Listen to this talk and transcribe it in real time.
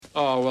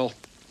Oh, well,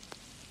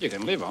 you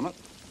can live on it.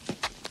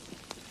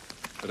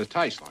 But it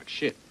tastes like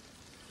shit.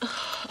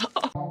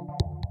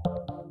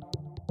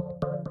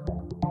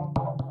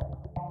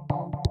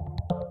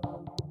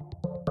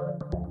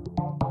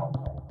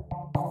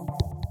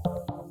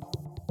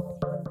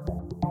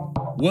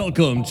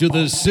 Welcome to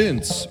the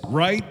Since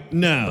Right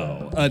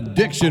Now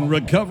Addiction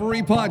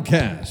Recovery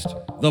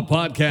Podcast, the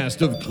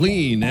podcast of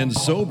clean and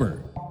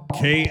sober,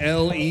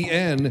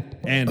 KLEN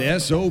and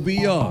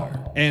SOBR,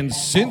 and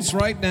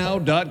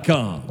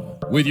sincerightnow.com,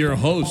 with your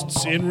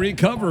hosts in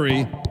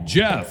recovery,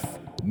 Jeff,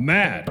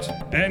 Matt,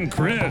 and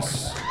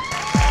Chris.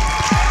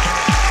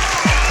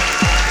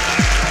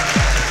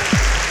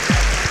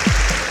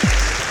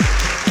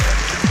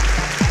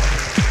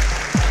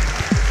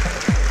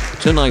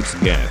 Tonight's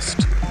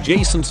guest,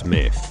 Jason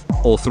Smith,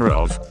 author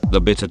of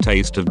The Bitter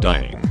Taste of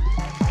Dying.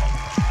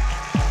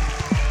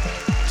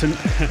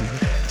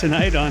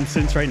 Tonight on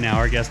Since Right Now,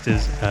 our guest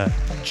is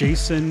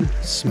Jason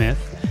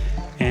Smith,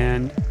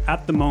 and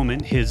at the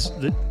moment,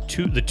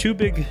 the two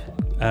big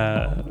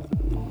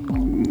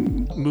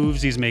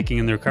moves he's making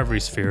in the recovery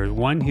sphere.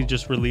 One, he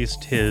just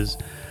released his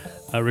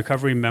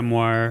recovery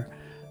memoir,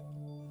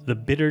 The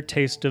Bitter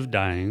Taste of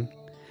Dying.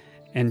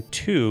 And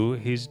two,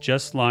 he's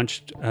just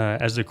launched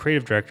as the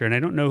creative director, and I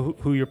don't know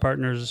who your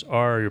partners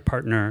are or your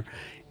partner,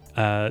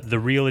 the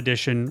Real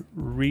Edition,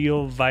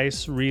 Real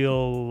Vice,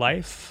 Real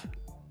Life.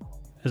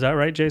 Is that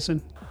right,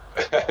 Jason?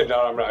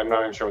 No, I'm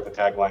not even sure what the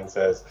tagline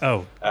says.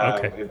 Oh,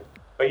 okay.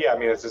 But yeah, I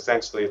mean, it's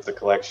a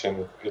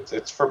collection.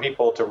 It's for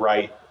people to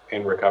write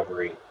in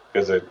recovery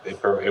because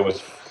it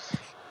was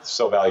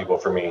so valuable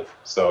for me.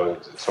 So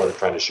it's sort of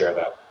trying to share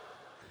that.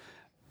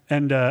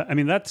 And I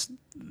mean, that's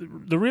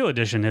the Real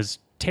Edition has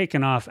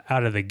taken off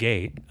out of the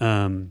gate. I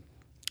don't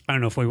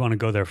know if we want to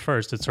go there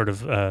first. It's sort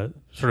of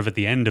at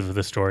the end of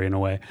the story in a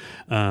way.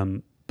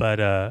 But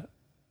I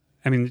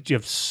mean, you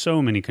have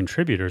so many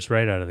contributors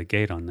right out of the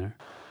gate on there.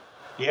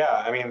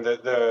 Yeah, I mean,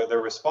 the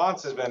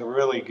response has been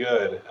really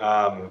good.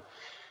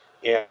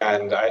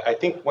 And I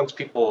think once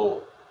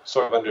people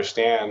sort of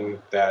understand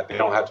that they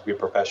don't have to be a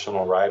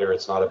professional writer,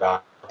 it's not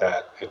about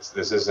that.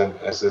 This isn't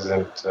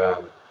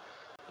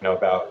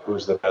about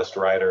who's the best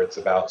writer. It's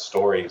about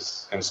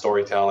stories and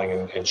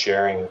storytelling and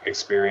sharing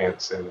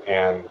experience and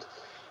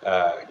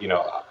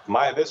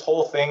this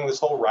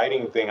whole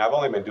writing thing, I've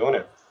only been doing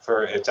it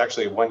it's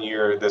actually 1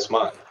 year this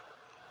month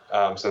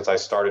since I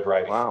started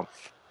writing. Wow.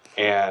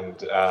 And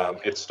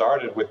it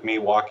started with me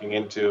walking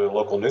into a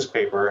local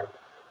newspaper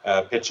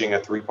pitching a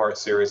 3-part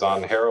series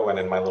on heroin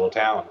in my little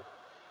town.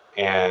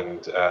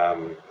 And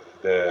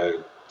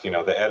the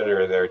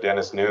editor there,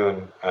 Dennis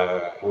Noon,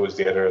 who was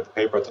the editor of the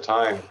paper at the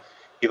time,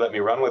 he let me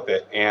run with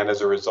it, and as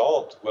a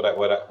result, what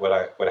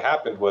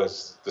happened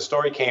was the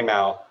story came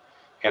out,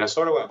 and it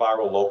sort of went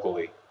viral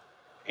locally,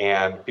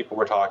 and people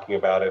were talking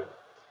about it,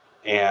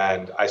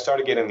 and I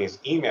started getting these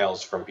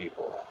emails from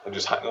people. I'm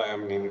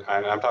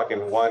talking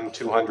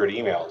 100-200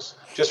 emails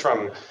just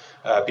from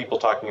people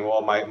talking.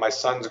 Well, my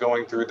son's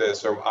going through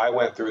this, or I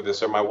went through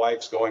this, or my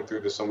wife's going through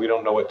this, and we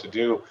don't know what to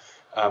do,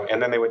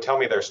 and then they would tell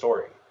me their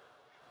story,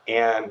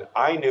 and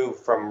I knew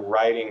from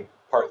writing.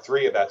 Part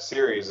 3 of that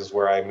series is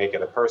where I make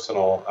it a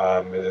personal,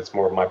 it's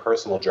more of my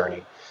personal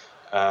journey.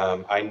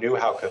 I knew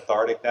how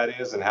cathartic that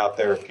is and how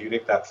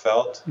therapeutic that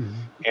felt. Mm-hmm.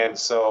 And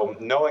so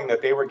knowing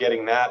that they were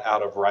getting that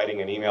out of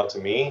writing an email to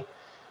me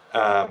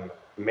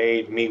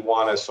made me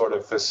want to sort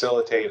of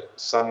facilitate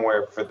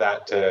somewhere for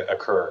that to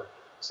occur,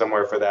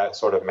 somewhere for that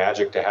sort of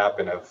magic to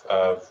happen of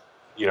a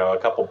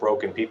couple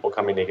broken people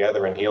coming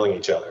together and healing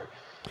each other.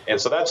 And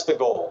so that's the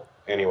goal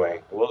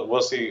anyway.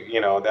 We'll see,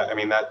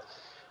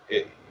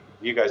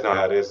 you guys know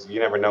how it is. You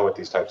never know with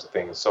these types of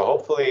things. So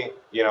hopefully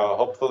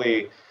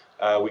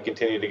we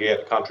continue to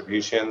get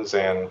contributions.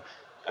 And,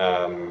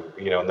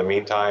 in the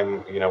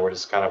meantime, we're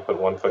just kind of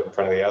putting one foot in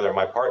front of the other.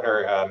 My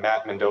partner,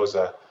 Matt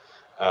Mendoza,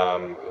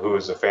 who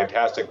is a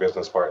fantastic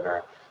business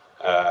partner,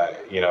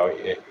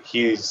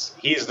 he's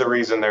the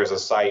reason there's a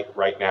site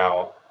right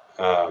now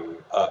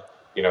up.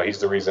 He's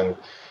the reason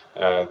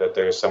that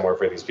there's somewhere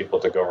for these people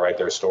to go write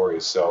their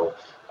stories. So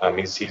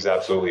he's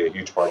absolutely a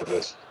huge part of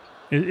this.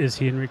 Is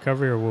he in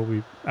recovery, or will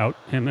we out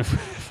him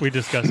if we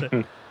discuss it?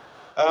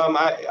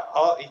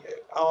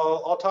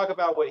 I'll talk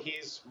about what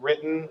he's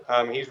written.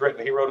 He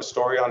wrote a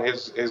story on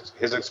his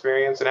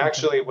experience, and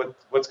actually,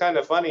 what's kind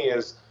of funny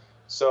is,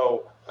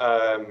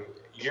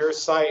 your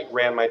site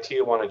ran my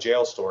Tijuana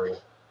jail story,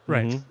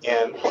 right?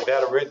 And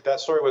that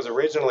story was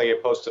originally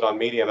posted on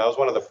Medium. That was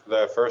one of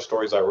the first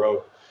stories I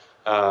wrote.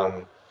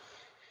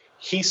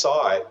 He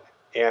saw it,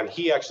 and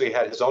he actually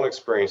had his own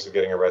experience of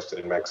getting arrested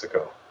in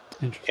Mexico.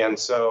 And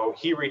so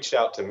he reached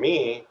out to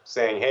me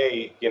saying,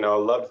 hey,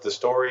 loved the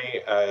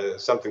story.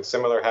 Something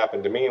similar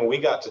happened to me. And we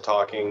got to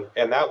talking.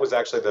 And that was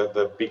actually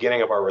the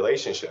beginning of our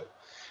relationship.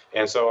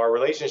 And so our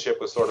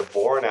relationship was sort of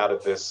born out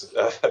of this,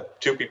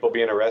 2 people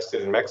being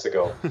arrested in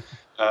Mexico.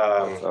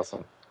 That's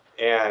awesome.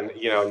 And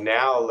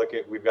now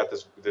we've got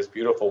this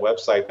beautiful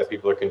website that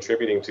people are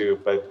contributing to,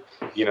 but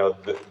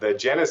the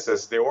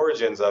genesis, the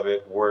origins of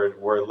it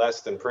were less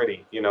than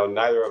pretty.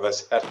 Neither of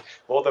us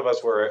both of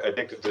us were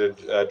addicted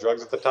to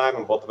drugs at the time,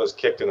 and both of us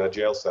kicked in a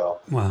jail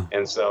cell. Wow.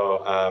 And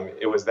so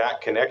it was that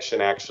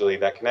connection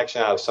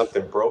out of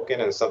something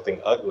broken and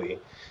something ugly,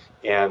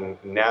 and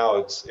now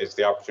it's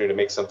the opportunity to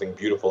make something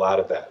beautiful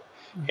out of that.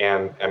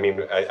 And I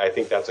mean, I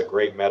think that's a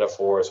great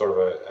metaphor, sort of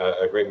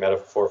a great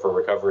metaphor for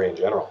recovery in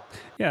general.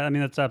 Yeah, I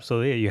mean, that's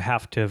absolutely it. You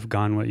have to have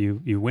gone what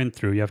you went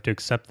through. You have to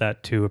accept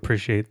that to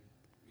appreciate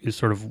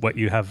sort of what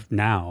you have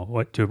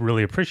now, to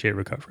really appreciate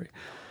recovery.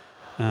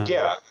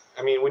 Yeah,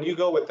 I mean, when you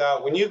go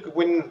without,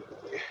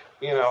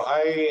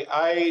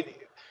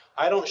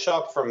 I don't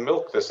shop for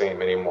milk the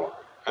same anymore.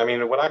 I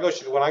mean, when I go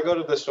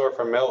to the store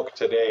for milk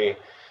today,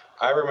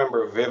 I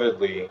remember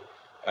vividly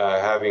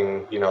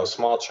having a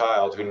small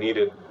child who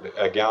needed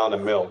a gallon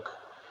of milk,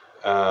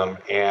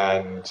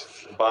 and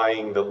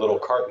buying the little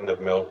carton of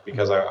milk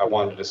because I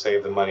wanted to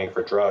save the money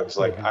for drugs.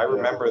 Like I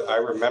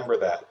remember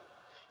that,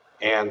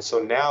 and so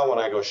now when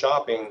I go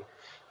shopping,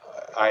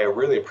 I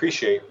really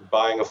appreciate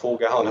buying a full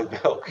gallon of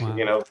milk.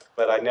 Wow.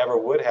 But I never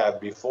would have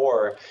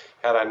before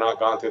had I not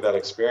gone through that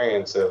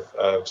experience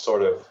of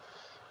sort of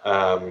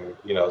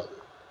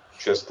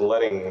just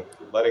letting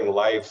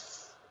life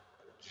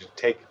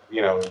take,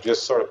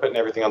 just sort of putting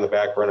everything on the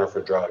back burner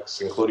for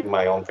drugs, including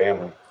my own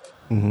family.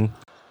 Mm-hmm.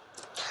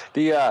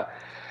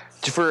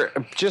 For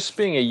just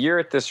being a year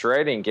at this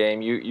writing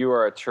game, you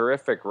are a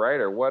terrific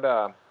writer.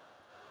 What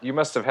you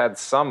must have had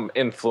some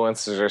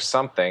influences or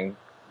something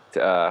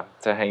to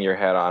hang your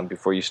hat on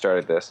before you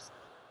started this.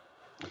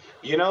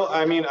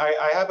 I mean,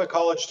 I have a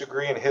college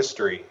degree in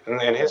history,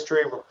 and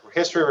history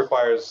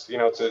requires,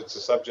 it's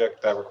a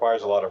subject that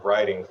requires a lot of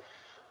writing.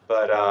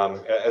 But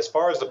as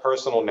far as the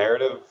personal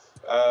narrative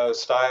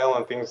style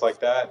and things like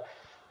that,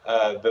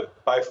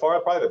 by far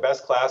probably the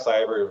best class I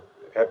ever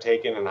have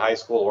taken in high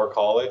school or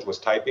college was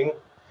typing.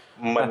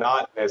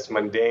 Monotonous,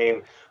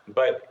 mundane,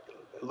 but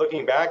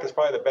looking back, it's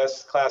probably the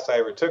best class I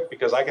ever took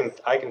because I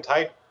can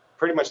type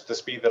pretty much at the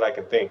speed that I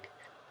can think.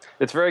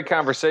 It's very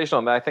conversational,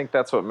 and I think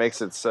that's what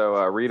makes it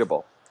so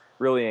readable,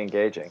 really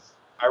engaging.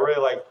 I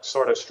really like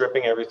sort of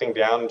stripping everything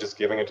down and just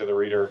giving it to the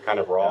reader kind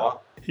of raw.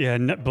 Yeah,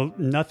 but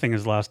nothing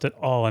is lost at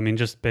all. I mean,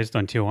 just based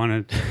on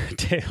Tijuana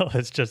Tale,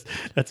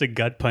 that's a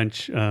gut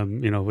punch,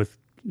 with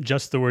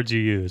just the words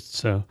you used.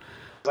 So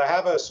I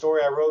have a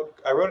story I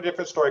wrote a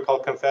different story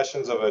called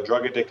Confessions of a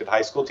Drug Addicted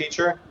High School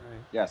Teacher.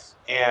 Yes.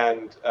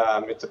 And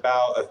it's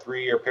about a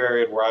 3-year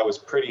period where I was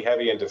pretty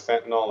heavy into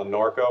fentanyl and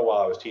Norco while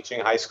I was teaching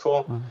high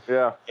school.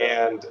 Yeah.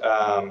 And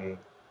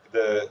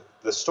the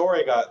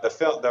story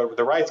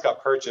the rights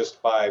got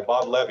purchased by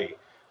Bob Levy,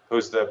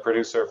 who's the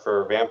producer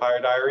for Vampire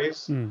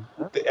Diaries.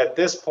 At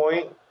this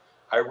point,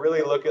 I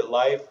really look at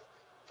life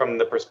from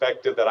the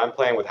perspective that I'm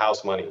playing with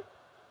house money.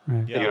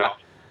 Right. Yeah.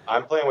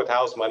 I'm playing with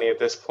house money at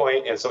this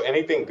point, and so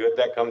anything good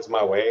that comes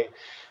my way,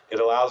 it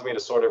allows me to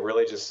sort of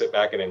really just sit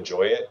back and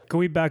enjoy it. Can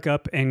we back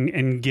up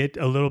and get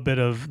a little bit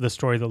of the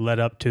story that led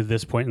up to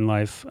this point in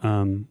life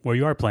where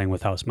you are playing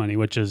with house money,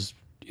 which is,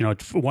 a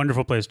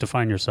wonderful place to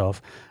find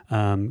yourself.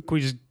 Can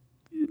we just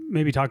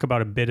maybe talk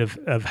about a bit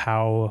of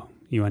how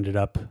you ended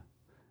up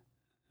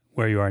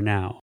where you are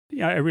now?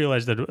 Yeah, I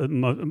realize that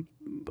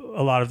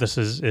a lot of this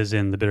is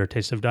in The Bitter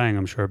Taste of Dying,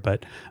 I'm sure,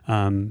 but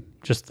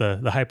just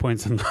the high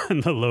points and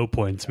the low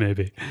points,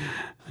 maybe.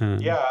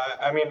 Yeah,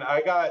 I mean,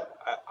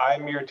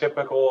 I'm your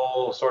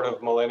typical sort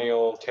of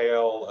millennial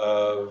tale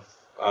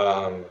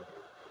of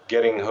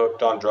getting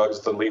hooked on drugs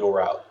the legal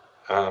route.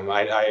 When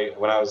I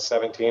was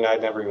 17,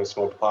 I'd never even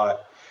smoked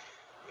pot.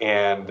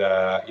 And,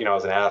 I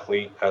was an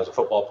athlete. I was a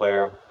football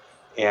player.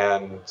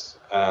 And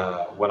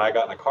when I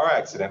got in a car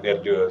accident, they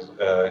had to do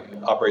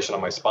an operation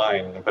on my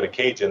spine and put a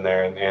cage in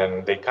there.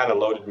 And they kind of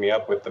loaded me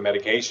up with the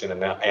medication.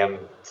 And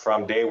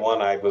from day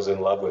one, I was in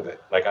love with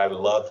it. Like, I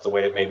loved the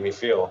way it made me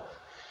feel.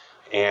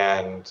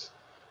 And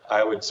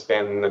I would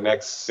spend the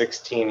next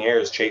 16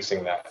 years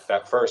chasing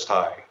that first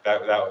high,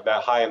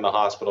 that high in the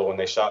hospital when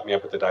they shot me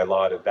up with the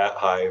Dilaudid, that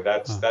high,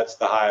 that's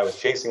the high I was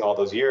chasing all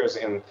those years.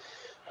 And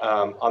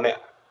on the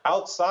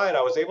outside,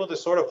 I was able to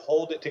sort of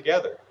hold it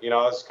together. I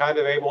was kind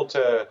of able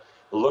to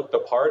look the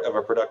part of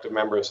a productive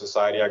member of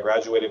society. I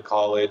graduated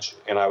college,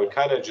 and I would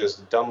kind of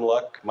just dumb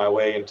luck my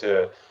way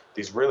into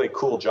these really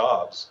cool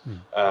jobs.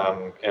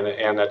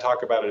 And I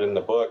talk about it in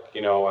the book. I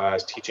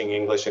was teaching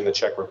English in the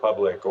Czech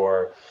Republic,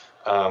 or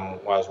I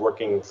was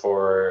working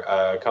for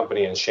a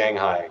company in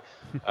Shanghai,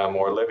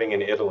 or living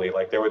in Italy.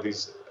 Like, there were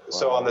these. Wow.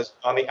 So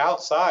on the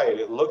outside,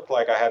 it looked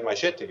like I had my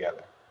shit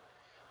together,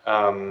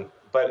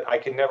 but I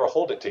could never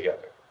hold it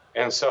together.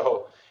 And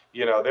so,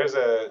 there's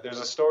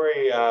a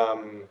story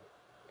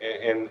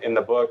in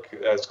the book.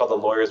 It's called "The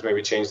Lawyers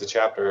Maybe Change the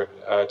Chapter"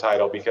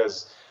 title,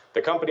 because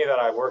the company that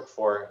I work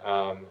for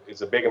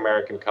is a big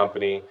American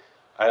company.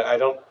 I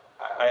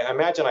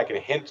imagine I can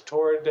hint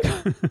toward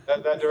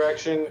that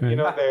direction.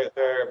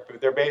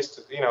 They're based.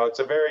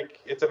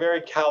 It's a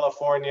very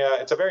California.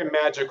 It's a very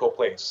magical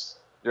place.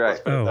 Right.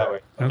 Let's put it that way.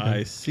 Okay.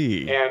 I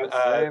see. And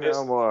Say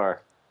no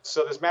more.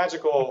 so this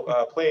magical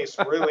place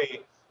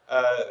really,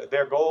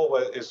 their goal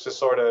is to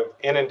sort of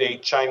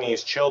inundate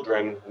Chinese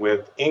children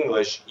with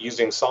English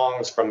using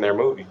songs from their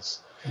movies.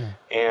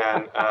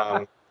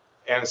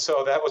 And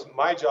so that was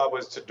my job,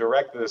 was to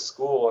direct this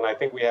school. And I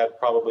think we had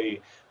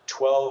probably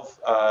 12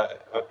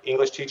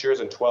 English teachers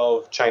and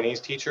 12 Chinese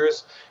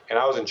teachers. And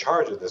I was in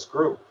charge of this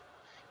group.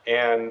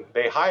 And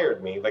they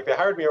hired me. Like, they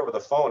hired me over the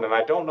phone. And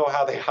I don't know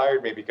how they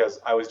hired me, because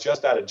I was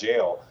just out of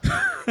jail.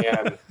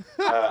 And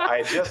I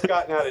had just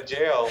gotten out of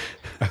jail.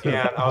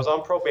 And I was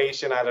on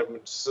probation. I had a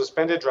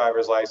suspended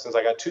driver's license.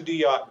 I got 2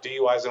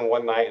 DUIs in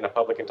one night and a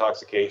public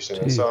intoxication.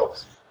 And so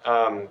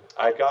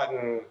I'd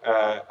gotten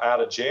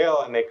out of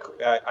jail. And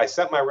I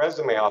sent my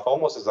resume off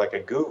almost as like a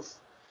goof.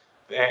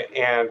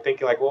 And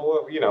thinking like,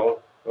 well, you know,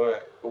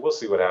 we'll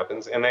see what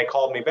happens. And they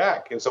called me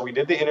back. And so we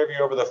did the interview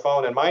over the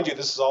phone. And mind you,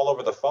 this is all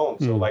over the phone.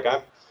 So like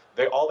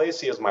all they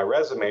see is my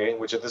resume,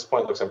 which at this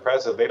point looks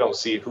impressive. They don't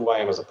see who I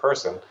am as a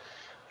person.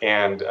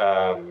 And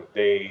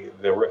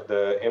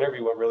the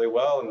interview went really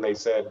well. And they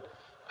said,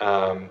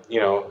 you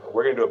know,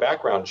 we're going to do a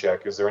background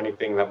check. Is there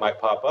anything that might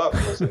pop up?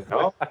 And I said,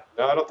 no, I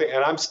don't think.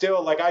 And I'm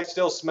still like, I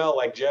still smell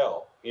like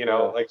jail, you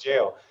know, like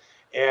jail.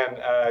 And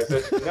I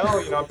said, no,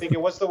 you know, I'm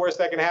thinking, what's the worst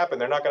that can happen?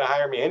 They're not going to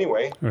hire me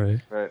anyway.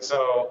 Right.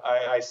 So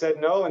I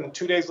said no. And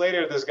 2 days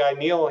later, this guy,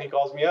 Neil, he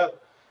calls me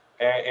up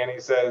and he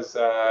says,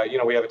 you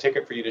know, we have a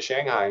ticket for you to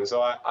Shanghai. And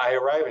so I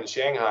arrive in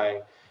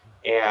Shanghai,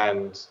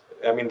 and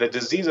I mean, the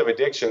disease of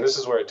addiction, this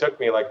is where it took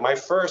me. Like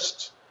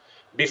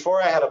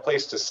before I had a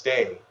place to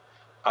stay,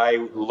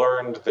 I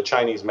learned the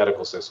Chinese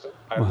medical system.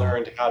 I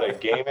learned how to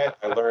game it.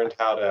 I learned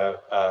how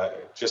to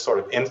just sort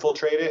of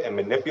infiltrate it and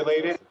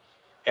manipulate it.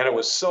 And it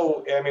was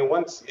so, I mean,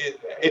 once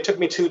it took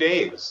me 2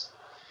 days,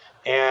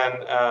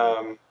 and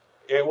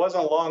it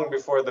wasn't long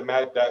before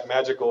that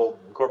magical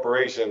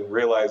corporation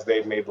realized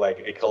they'd made like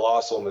a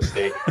colossal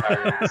mistake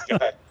hiring this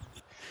guy.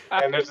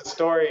 And there's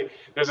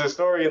a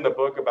story in the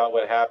book about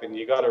what happened.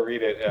 You got to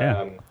read it.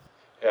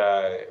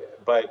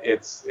 But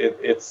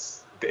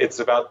it's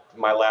about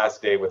my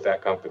last day with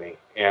that company,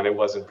 and it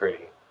wasn't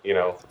pretty, you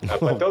know.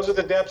 But those are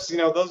the depths, you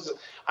know. Those,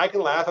 I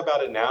can laugh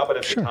about it now, but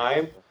at the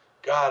time,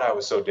 God, I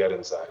was so dead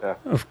inside. Yeah.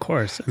 Of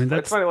course. I mean,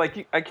 that's It's funny.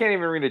 Like, I can't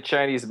even read a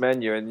Chinese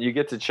menu, and you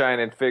get to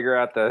China and figure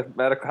out the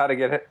medical how to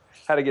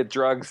get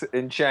drugs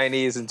in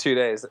Chinese in 2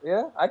 days.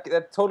 Yeah,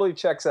 that totally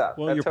checks out.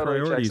 Well, that your totally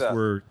priorities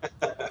were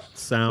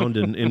sound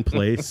and in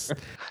place.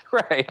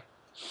 right.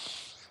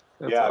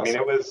 That's I mean,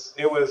 it was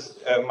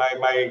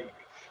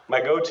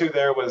my go-to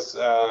there was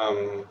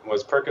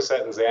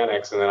Percocet and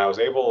Xanax, and then I was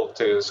able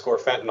to score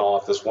fentanyl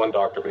off this one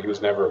doctor, but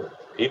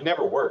he'd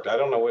never worked. I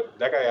don't know what,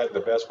 that guy had the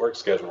best work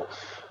schedule,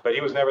 but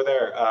he was never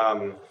there.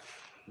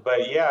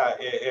 But yeah,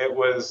 it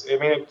was, I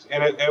mean,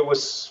 it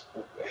was,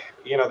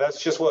 you know,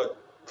 that's just what,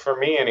 for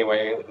me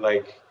anyway,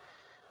 like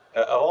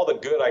all the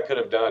good I could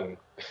have done,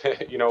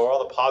 you know, all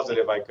the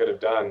positive I could have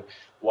done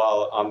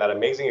while on that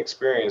amazing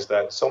experience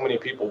that so many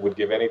people would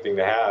give anything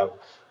to have,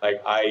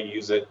 like I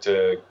use it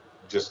to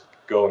just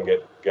go and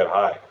get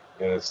high.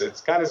 And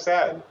it's kind of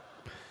sad.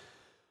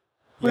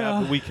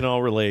 Yeah, but we can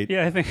all relate.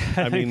 Yeah,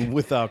 I mean,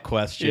 without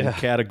question,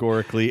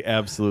 categorically,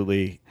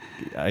 absolutely.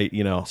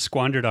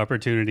 Squandered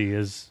opportunity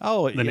is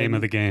the name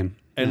of the game.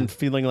 And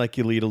feeling like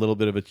you lead a little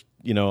bit of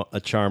a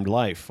charmed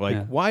life.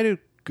 Like, why do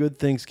good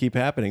things keep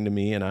happening to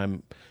me? And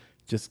I'm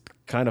just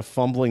kind of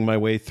fumbling my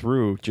way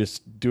through,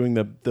 just doing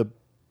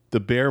the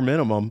bare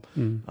minimum,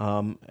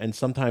 and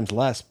sometimes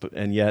less.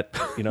 And yet,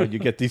 you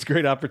get these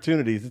great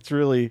opportunities. It's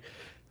really,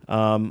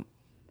 I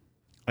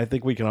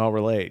think we can all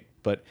relate.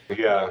 But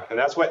yeah, and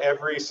that's what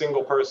every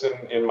single person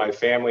in my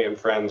family and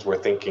friends were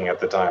thinking at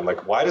the time.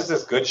 Like, why does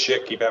this good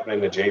shit keep happening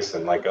to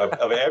Jason? Like,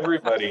 of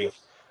everybody,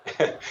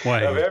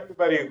 why? Of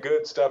everybody,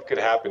 good stuff could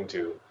happen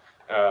to.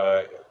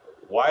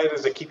 Why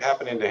does it keep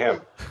happening to him?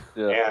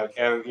 Yeah.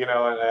 And and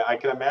I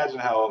can imagine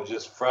how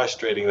just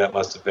frustrating that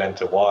must have been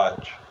to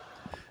watch.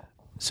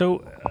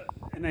 So,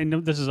 and I know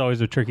this is always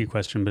a tricky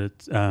question, but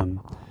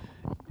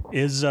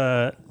is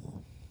the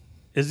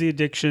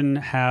addiction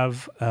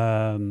have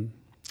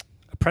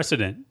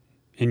precedent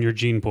in your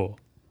gene pool?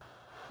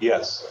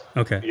 Yes.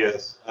 Okay.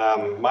 Yes.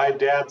 My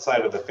dad's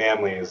side of the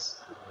family is,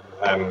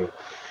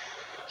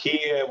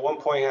 he at one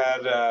point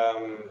had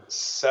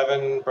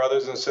 7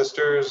 brothers and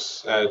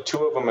sisters. 2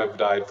 of them have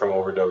died from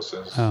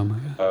overdoses. Oh my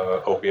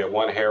God. Opiate,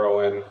 1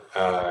 heroin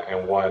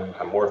and 1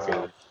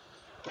 morphine.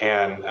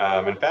 And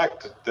in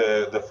fact,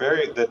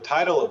 the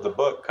title of the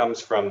book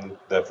comes from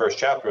the first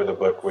chapter of the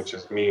book, which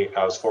is me.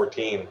 I was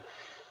 14,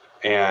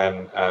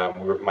 and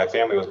my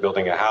family was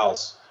building a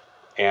house.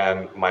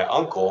 And my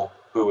uncle,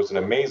 who was an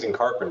amazing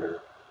carpenter,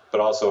 but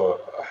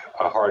also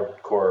a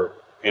hardcore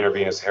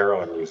intravenous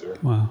heroin user,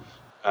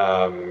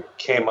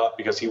 came up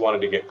because he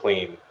wanted to get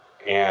clean.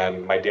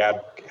 And my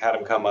dad had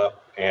him come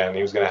up, and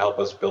he was going to help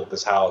us build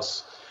this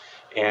house.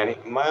 And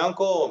my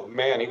uncle,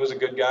 man, he was a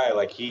good guy.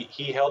 Like,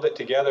 he held it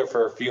together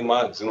for a few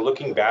months. And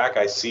looking back,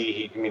 I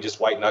see, just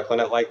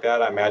white-knuckling it like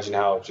that, I imagine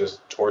how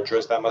just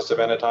torturous that must have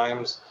been at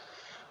times.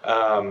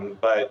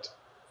 But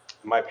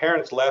my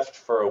parents left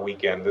for a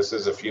weekend. This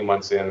is a few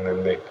months in,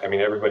 and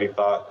everybody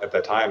thought at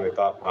the time, they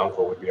thought my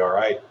uncle would be all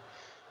right.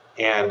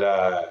 And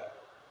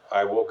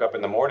I woke up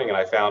in the morning and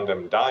I found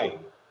him dying.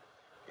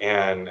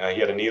 And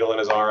he had a needle in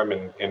his arm,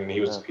 and he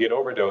had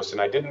overdosed,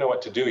 and I didn't know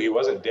what to do. He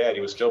wasn't dead;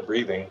 he was still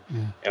breathing,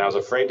 and I was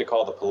afraid to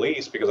call the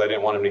police because I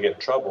didn't want him to get in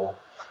trouble.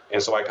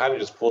 And so I kind of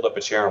just pulled up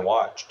a chair and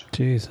watched.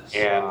 Jesus.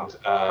 And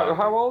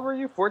how old were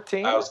you?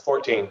 14? I was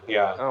 14.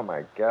 Yeah. Oh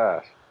my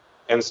gosh.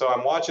 And so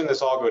I'm watching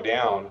this all go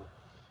down,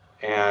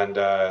 and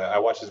I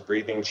watch his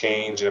breathing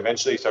change, and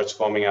eventually he starts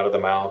foaming out of the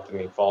mouth,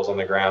 and he falls on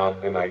the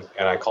ground, and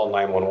I call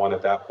 911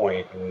 at that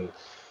point, and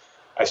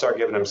I start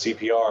giving him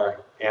CPR,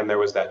 and there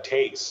was that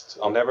taste.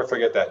 I'll never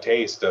forget that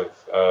taste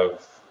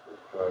of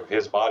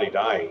his body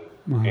dying,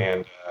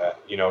 and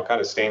it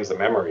kind of stains the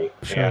memory.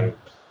 Sure.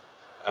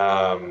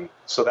 And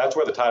so that's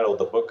where the title of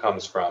the book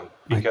comes from,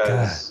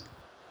 because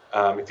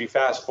if you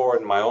fast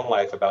forward in my own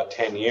life about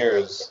 10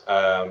 years,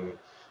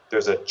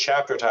 there's a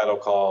chapter title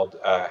called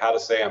How to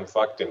Say I'm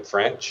Fucked in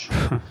French.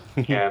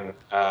 And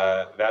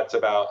that's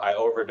about, I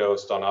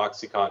overdosed on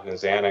OxyContin and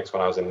Xanax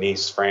when I was in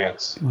Nice,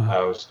 France.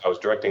 Wow.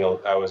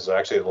 I was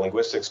actually the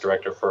linguistics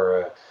director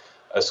for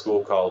a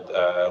school called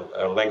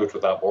Language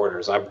Without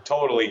Borders. I'm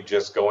totally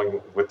just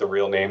going with the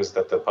real names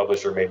that the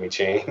publisher made me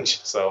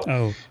change. So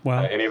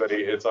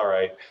anybody, it's all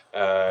right.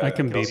 I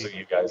can beat sue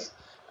you guys.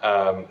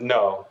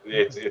 No,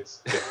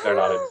 it's they're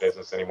not in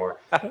business anymore.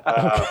 But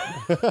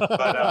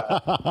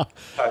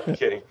I'm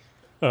kidding.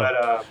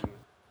 But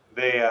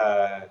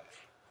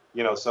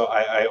so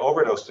I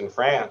overdosed in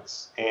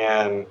France,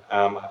 and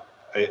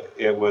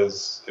it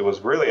was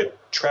really a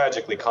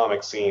tragically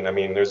comic scene. I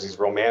mean, there's these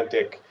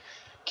romantic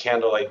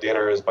candlelight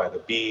dinners by the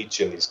beach,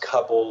 and these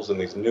couples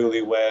and these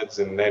newlyweds,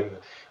 and then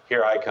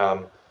here I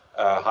come,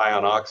 high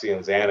on Oxy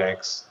and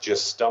Xanax,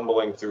 just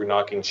stumbling through,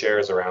 knocking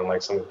chairs around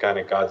like some kind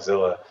of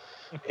Godzilla.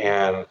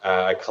 And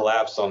I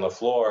collapsed on the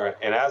floor.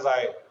 And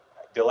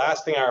the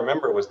last thing I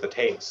remember was the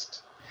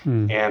taste.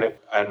 And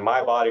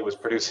my body was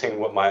producing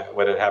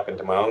what had happened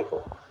to my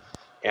uncle.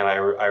 And I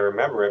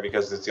remember it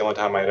because it's the only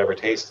time I had ever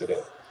tasted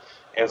it.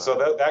 And so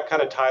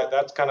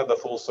that's kind of the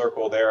full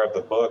circle there of the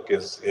book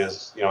is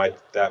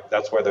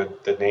that's where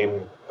the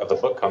name of the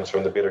book comes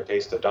from, The Bitter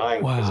Taste of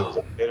Dying, because it was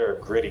a bitter,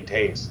 gritty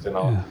taste. And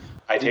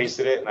I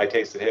tasted it, and I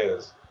tasted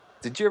his.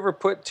 Did you ever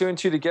put two and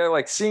two together,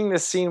 like seeing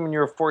this scene when you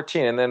were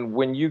 14, and then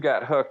when you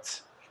got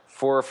hooked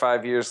 4 or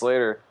 5 years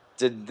later,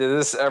 did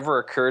this ever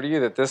occur to you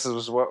that this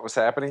was what was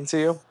happening to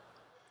you?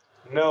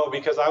 No,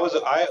 because I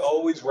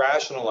always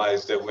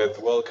rationalized it with,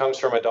 well, it comes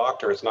from a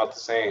doctor, it's not the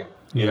same.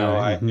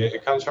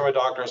 It comes from a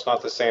doctor, it's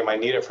not the same. I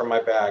need it from my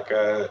back.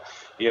 There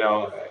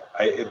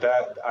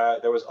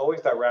was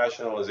always that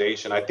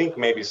rationalization. I think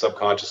maybe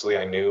subconsciously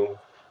I knew.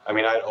 I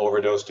mean, I'd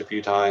overdosed a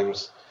few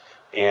times,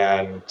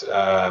 and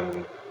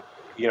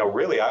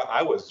really,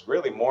 I was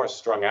really more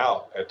strung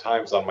out at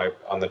times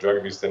on the drug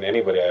abuse than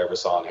anybody I ever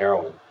saw on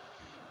heroin.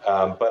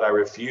 But I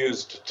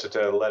refused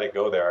to let it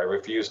go there. I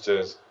refused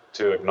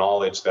to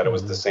acknowledge that it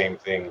was the same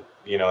thing,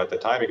 at the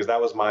time, because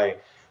that was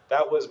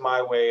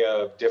my way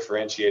of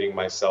differentiating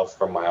myself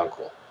from my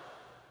uncle.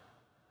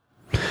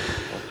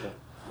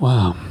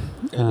 Wow.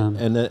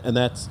 And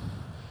that's,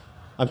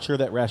 I'm sure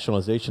that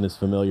rationalization is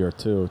familiar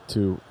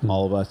to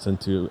all of us and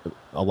to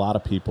a lot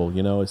of people,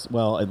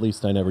 at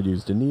least I never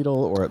used a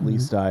needle, or at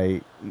least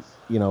I,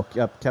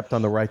 kept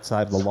on the right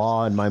side of the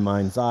law in my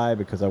mind's eye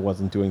because I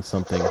wasn't doing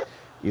something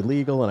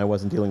illegal and I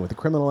wasn't dealing with a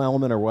criminal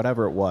element or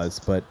whatever it was.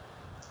 But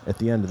at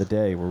the end of the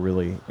day,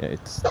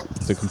 it's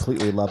a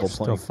completely level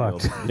playing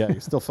field. Yeah, you're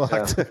still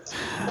fucked.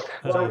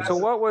 Yeah. So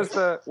what was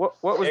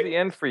the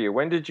end for you?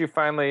 When did you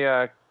finally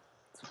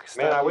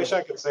Man, I wish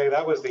I could say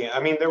that was the. I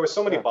mean, there were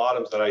so many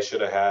bottoms that I should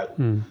have had.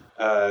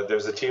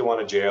 There's a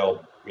Tijuana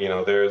jail.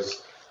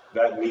 There's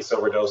that Nice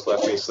overdose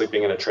left me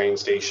sleeping in a train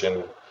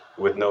station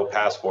with no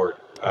passport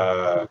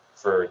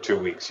for 2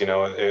 weeks.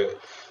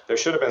 There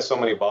should have been so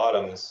many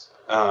bottoms.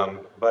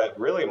 But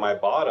really, my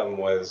bottom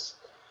was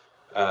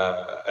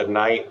a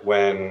night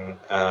when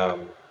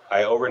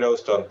I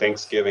overdosed on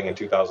Thanksgiving in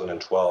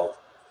 2012,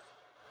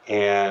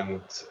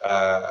 and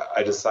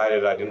I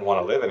decided I didn't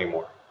want to live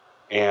anymore.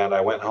 And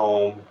I went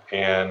home,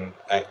 and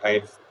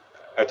I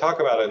talk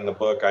about it in the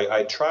book.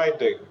 I tried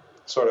to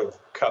sort of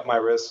cut my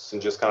wrists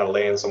and just kind of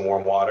lay in some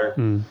warm water.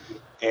 And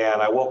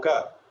I woke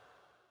up,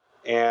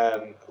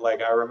 and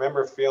I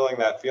remember feeling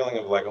that feeling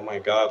of oh my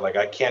God,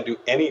 I can't do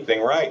anything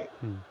right.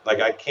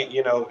 I can't,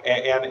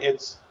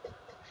 and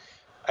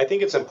I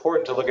think it's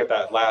important to look at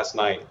that last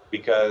night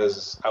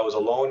because I was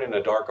alone in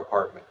a dark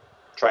apartment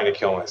trying to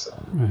kill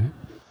myself. Right.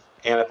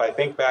 And if I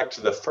think back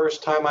to the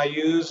first time I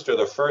used, or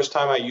the first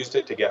time I used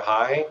it to get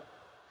high,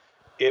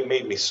 it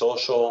made me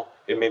social.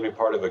 It made me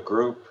part of a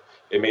group.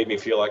 It made me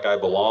feel like I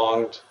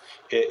belonged.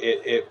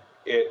 It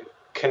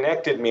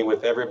connected me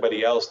with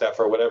everybody else that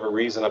for whatever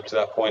reason up to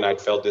that point I'd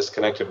felt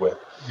disconnected with.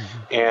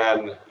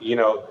 And,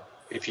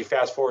 if you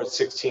fast forward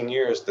 16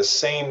 years, the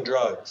same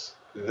drugs,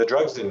 the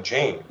drugs didn't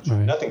change. Right.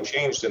 Nothing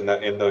changed in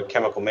the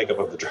chemical makeup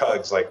of the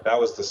drugs. That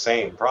was the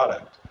same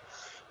product.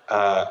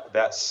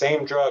 that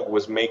same drug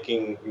was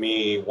making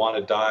me want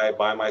to die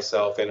by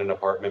myself in an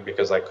apartment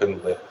because I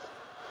couldn't live.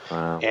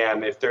 Wow.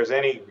 And if there's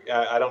any,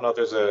 I don't know if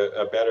there's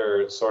a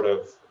better sort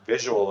of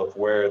visual of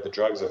where the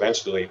drugs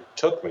eventually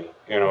took me,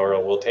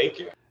 or will take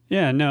you.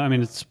 Yeah, no, I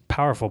mean, it's a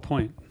powerful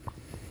point.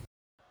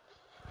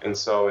 And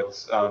so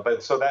it's,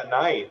 but so that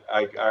night,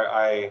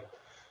 I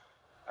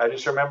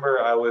just remember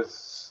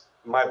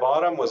my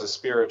bottom was a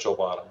spiritual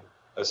bottom,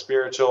 a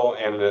spiritual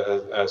and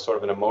a sort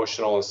of an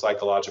emotional and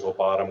psychological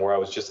bottom where I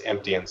was just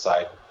empty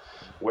inside,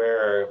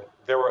 where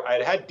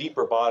I'd had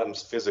deeper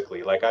bottoms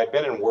physically. Like I'd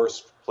been in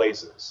worse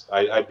places.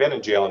 I'd been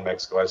in jail in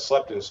Mexico. I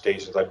slept in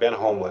stations. I'd been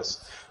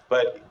homeless,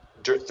 but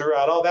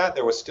throughout all that,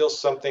 there was still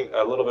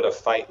a little bit of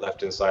fight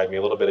left inside me,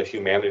 a little bit of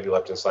humanity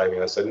left inside me.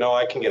 And I said, no,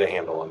 I can get a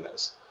handle on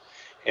this.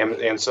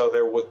 And so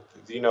there was,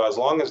 as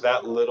long as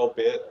that little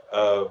bit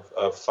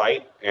of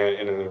fight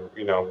and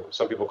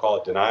some people call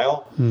it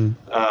denial,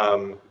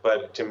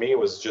 but to me it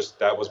was just,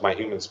 that was my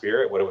human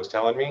spirit, what it was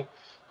telling me.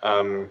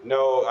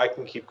 No, I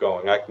can keep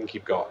going. I can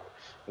keep going.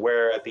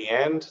 Where at the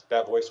end,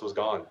 that voice was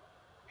gone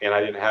and I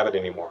didn't have it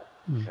anymore.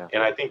 Yeah.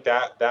 And I think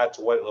that's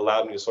what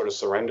allowed me to sort of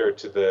surrender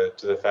to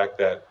the fact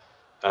that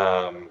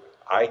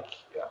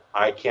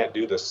I can't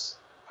do this.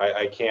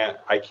 I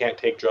can't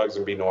take drugs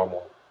and be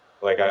normal.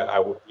 Like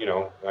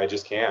I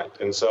just can't.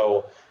 And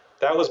so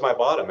that was my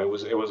bottom. It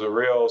was a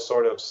real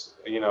sort of,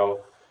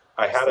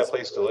 I had a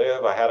place to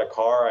live. I had a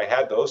car. I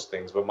had those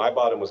things, but my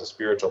bottom was a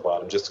spiritual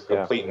bottom, just a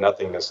complete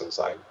nothingness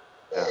inside.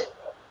 Yeah.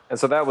 And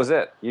so that was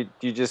it. You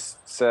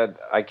just said,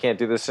 I can't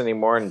do this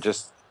anymore, and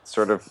just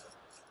sort of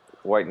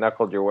white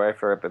knuckled your way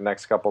for the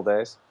next couple of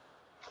days.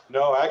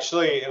 No,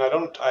 actually, and I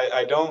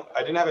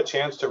didn't have a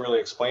chance to really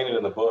explain it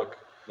in the book.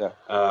 Yeah.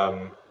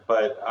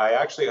 But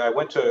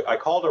I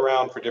called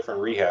around for different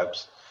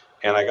rehabs,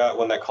 and I got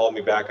one that called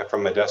me back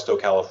from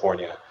Modesto,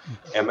 California.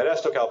 And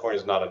Modesto, California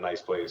is not a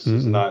nice place.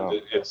 It's not.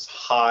 It's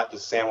hot.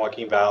 It's San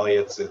Joaquin Valley.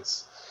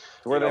 It's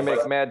where they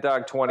make Mad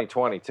Dog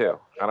 2020 too.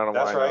 I don't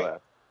know why I know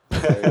that.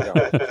 There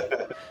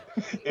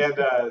you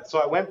go. And so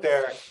I went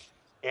there,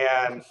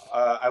 and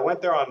I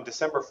went there on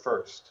December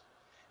 1st,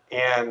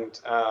 and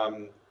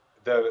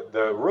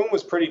the room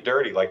was pretty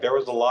dirty. Like there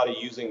was a lot of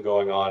using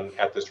going on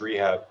at this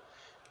rehab.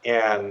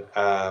 And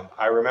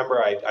I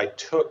remember I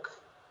took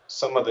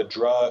some of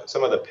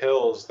the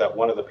pills that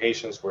one of the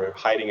patients were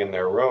hiding in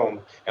their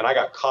room, and I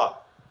got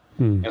caught.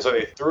 And so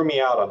they threw me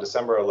out on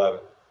December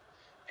 11th.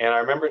 And I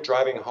remember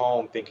driving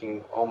home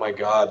thinking, oh my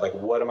God, like,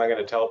 what am I going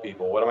to tell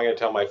people? What am I going to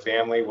tell my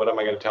family? What am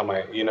I going to tell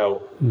my,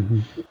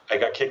 I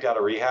got kicked out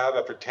of rehab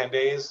after 10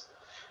 days.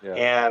 Yeah.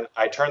 And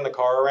I turned the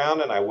car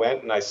around and I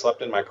went and I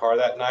slept in my car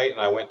that night,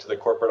 and I went to the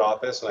corporate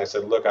office and I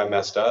said, look, I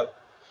messed up.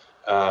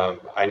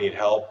 I need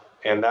help.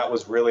 And that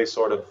was really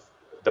sort of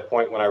the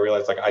point when I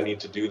realized, like, I need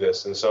to do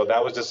this. And so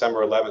that was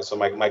December 11th. So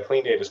my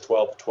clean date is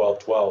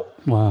 12/12/12.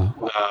 Wow.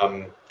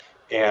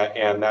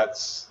 And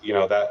that's,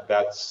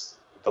 that's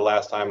the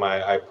last time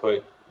I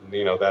put,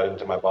 that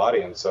into my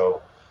body. And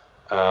so,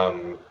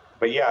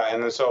 but yeah.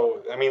 And then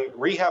so, I mean,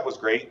 rehab was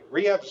great.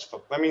 Rehab's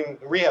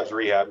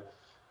rehab.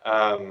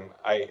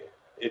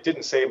 It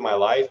didn't save my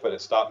life, but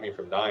it stopped me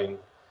from dying.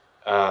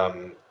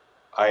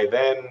 I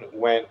then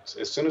went,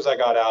 as soon as I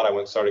got out,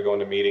 I started going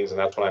to meetings, and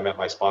that's when I met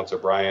my sponsor,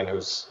 Brian,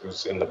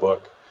 who's in the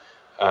book.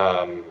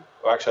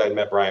 Actually, I'd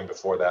met Brian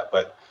before that,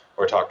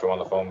 or talked to him on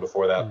the phone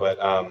before that. But,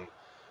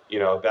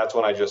 that's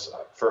when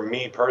for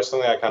me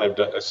personally, I kind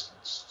of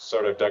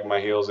sort of dug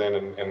my heels in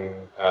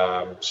and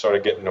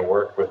started getting to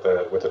work with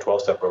the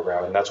 12-step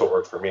program, and that's what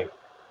worked for me.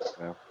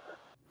 Yeah.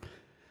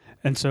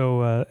 And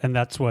so, and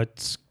that's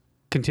what's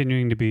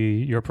continuing to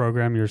be your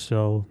program. You're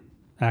still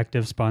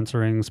active,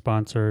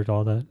 sponsored,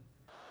 all that.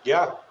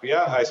 Yeah,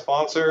 I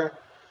sponsor.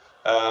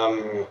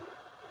 I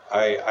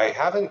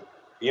haven't,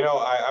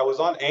 I was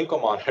on ankle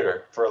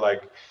monitor for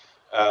like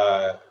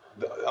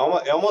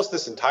almost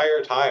this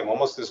entire time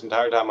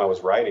I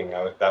was writing.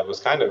 That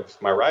was kind of,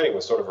 my writing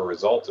was sort of a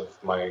result of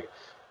my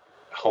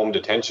home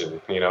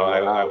detention.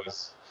 I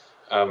was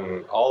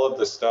all of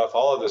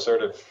the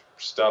sort of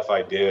stuff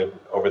I did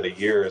over the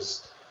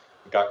years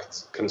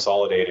got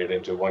consolidated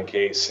into one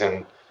case,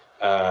 and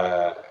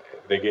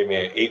they gave me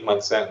an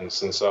 8-month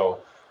sentence. And so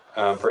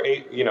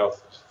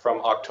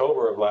from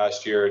October of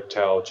last year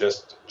till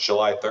just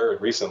July 3rd,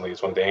 recently,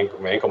 is when the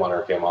ankle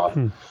monitor came off.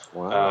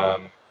 Wow.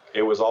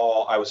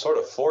 I was sort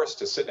of forced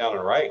to sit down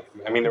and write.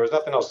 I mean, there was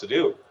nothing else to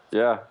do.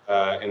 Yeah.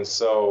 And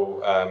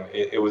so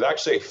it was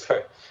actually,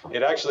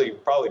 it actually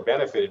probably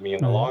benefited me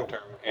in the long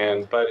term.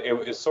 But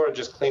it's sort of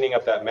just cleaning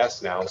up that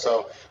mess now.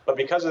 So, but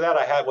because of that,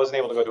 I wasn't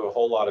able to go to a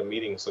whole lot of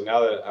meetings. So now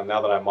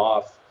that I'm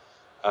off,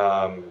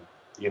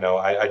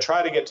 I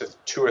try to get to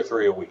 2 or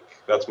 3 a week.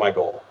 That's my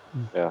goal.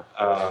 Yeah.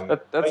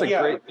 That's a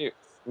great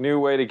new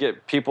way to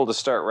get people to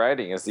start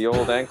writing, is the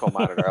old ankle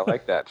monitor. I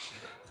like that.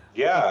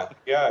 Yeah.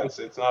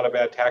 It's not a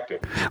bad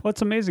tactic. Well,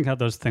 it's amazing how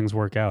those things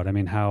work out. I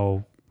mean,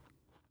 how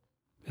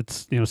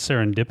it's,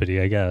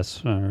 serendipity, I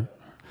guess.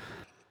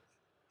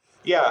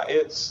 Yeah,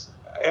 it's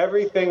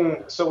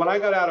everything. So when I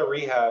got out of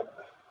rehab,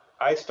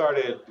 I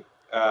started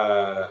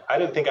I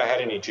didn't think I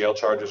had any jail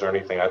charges or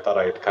anything. I thought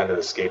I had kind of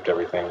escaped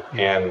everything.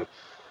 And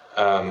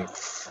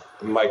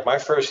my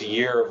first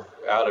year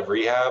out of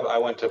rehab, I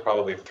went to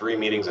probably 3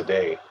 meetings a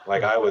day.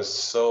 Like I was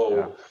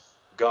so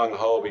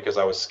gung-ho because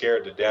I was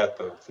scared to death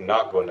of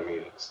not going to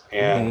meetings.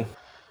 And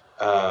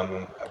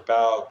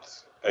about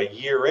a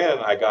year in,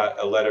 I got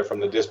a letter from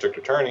the district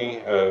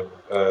attorney of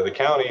the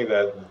county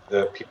that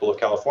the people of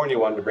California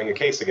wanted to bring a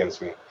case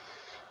against me.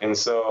 And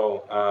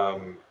so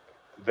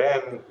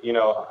then, you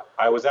know,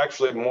 I was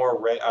actually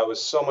I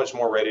was so much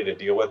more ready to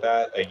deal with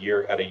that a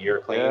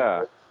year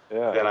clean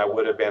than I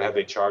would have been had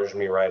they charged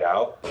me right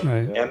out.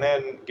 Right. And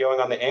then going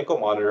on the ankle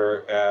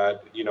monitor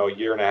at, you know, a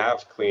year and a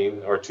half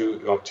clean, or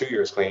 2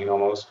 years clean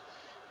almost,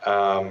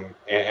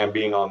 and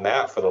being on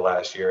that for the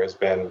last year has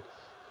been,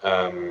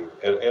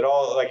 it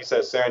all, like you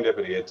said,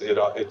 serendipity.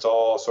 It's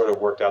all sort of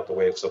worked out the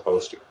way it's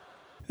supposed to.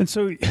 And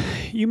so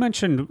you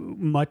mentioned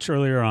much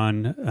earlier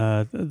on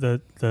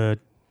the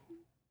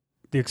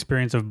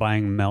experience of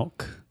buying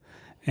milk,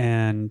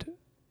 and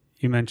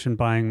you mentioned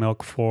buying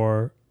milk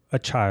for a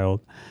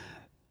child.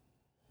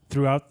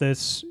 Throughout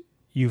this,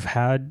 you've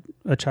had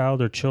a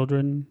child or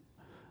children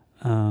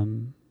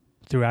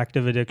through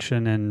active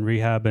addiction and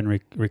rehab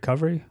and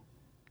recovery?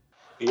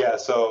 Yeah,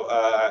 so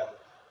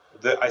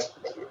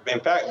in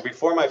fact,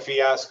 before my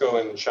fiasco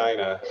in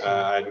China,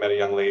 I'd met a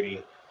young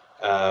lady,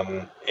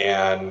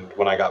 and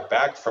when I got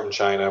back from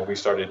China, we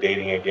started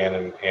dating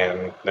again,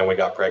 and then we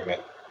got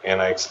pregnant.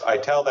 And I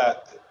tell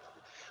that,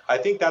 I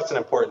think that's an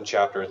important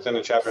chapter. It's in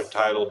a chapter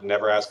titled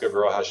 "Never Ask a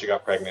Girl How She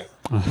Got Pregnant,"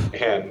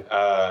 and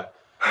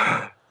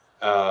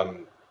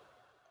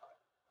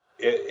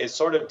it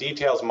sort of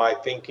details my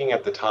thinking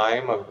at the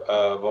time of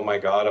oh my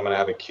God, I'm going to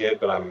have a kid,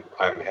 but I'm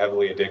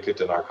heavily addicted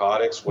to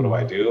narcotics. What do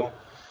I do?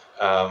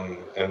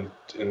 And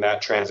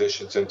that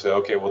transitions into,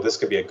 okay, well, this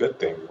could be a good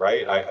thing,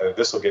 right?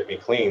 This will get me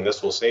clean.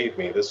 This will save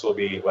me. This will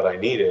be what I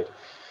needed.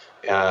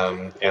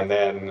 And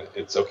then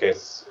it's okay.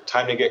 It's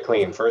time to get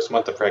clean. First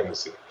month of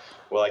pregnancy.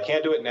 Well, I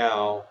can't do it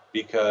now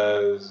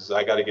because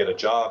I got to get a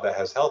job that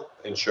has health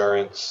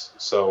insurance,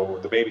 so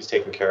the baby's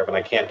taken care of, and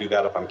I can't do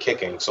that if I'm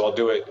kicking. So I'll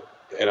do it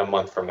in a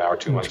month from now or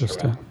 2 months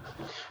from now.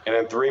 And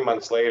then 3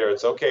 months later,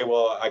 it's okay.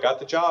 Well, I got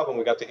the job and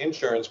we got the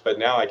insurance, but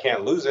now I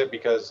can't lose it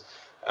because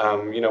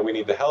you know, we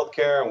need the health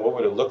care, and what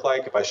would it look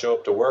like if I show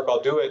up to work?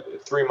 I'll do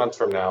it 3 months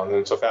from now. And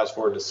then so fast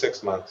forward to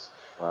 6 months.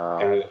 Wow.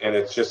 And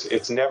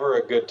it's never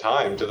a good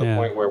time, to the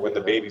point where when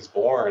the baby's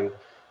born,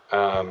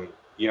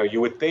 you know,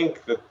 you would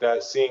think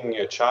that seeing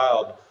your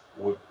child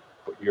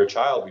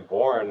be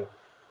born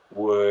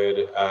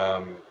would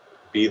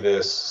be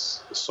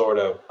this sort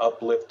of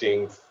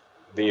uplifting,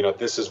 you know,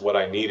 this is what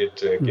I needed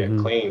to get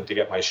clean, to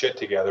get my shit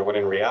together, when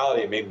in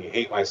reality it made me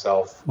hate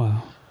myself.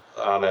 Wow.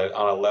 On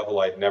a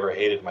level I'd never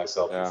hated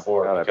myself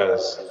before,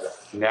 because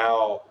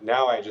now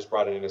I just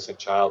brought an innocent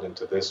child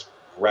into this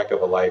wreck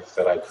of a life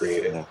that I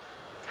created. Yeah.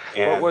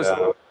 And what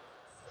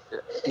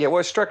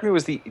struck me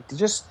was the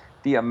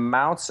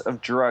amounts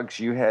of drugs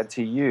you had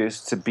to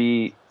use to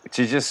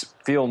just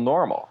feel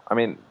normal. I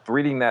mean,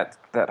 reading that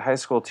high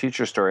school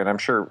teacher story, and I'm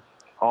sure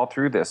all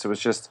through this, it was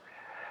just,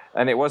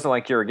 and it wasn't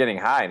like you were getting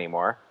high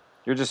anymore.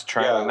 You're just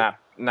trying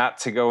not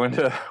to go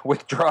into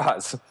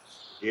withdrawals.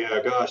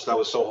 Yeah, gosh, that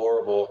was so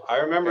horrible. I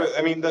remember,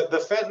 I mean,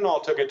 the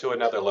fentanyl took it to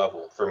another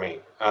level for me.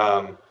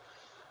 The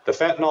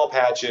fentanyl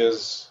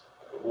patches,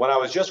 when I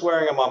was just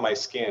wearing them on my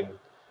skin,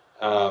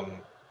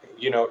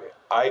 you know,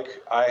 I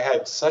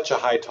had such a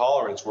high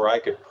tolerance where I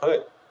could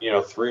put, you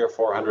know, 300 or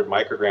 400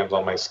 micrograms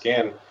on my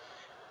skin,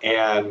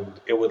 and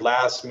it would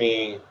last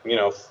me, you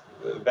know,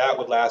 that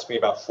would last me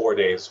about 4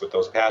 days with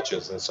those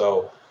patches. And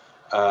so,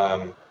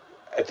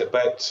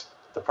 but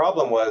the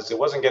problem was it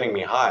wasn't getting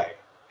me high.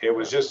 It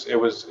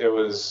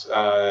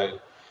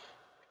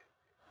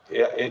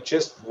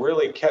just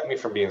really kept me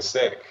from being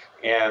sick.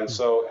 And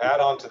so add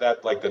on to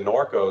that, like the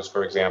Norcos,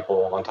 for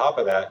example, on top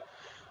of that.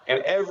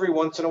 And every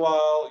once in a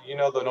while, you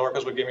know, the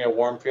Norcos would give me a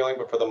warm feeling,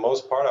 but for the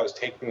most part, I was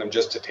taking them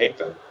just to take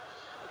them.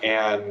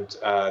 And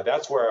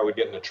that's where I would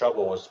get into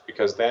trouble, was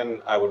because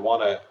then I would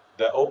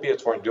the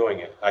opiates weren't doing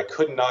it. I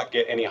could not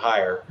get any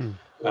higher.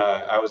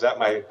 I was at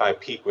my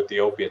peak with the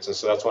opiates, and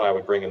so that's when I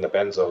would bring in the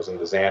benzos and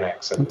the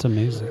Xanax. And, that's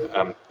amazing.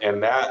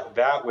 And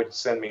that would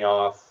send me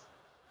off.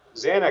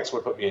 Xanax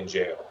would put me in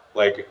jail.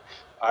 Like,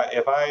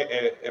 if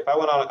I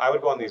went on, I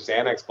would go on these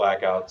Xanax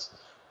blackouts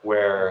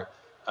where,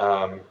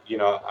 you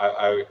know,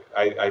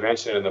 I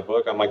mentioned it in the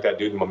book. I'm like that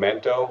dude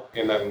Memento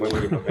in that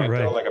movie Memento.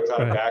 Right, like I'm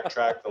trying to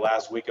backtrack the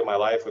last week of my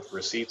life with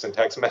receipts and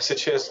text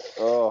messages.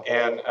 Oh.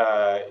 And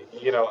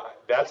you know,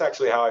 that's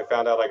actually how I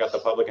found out I got the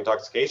public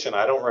intoxication.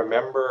 I don't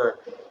remember.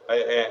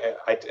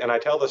 I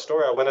tell the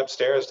story. I went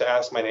upstairs to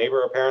ask my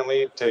neighbor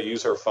apparently to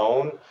use her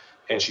phone,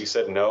 and she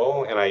said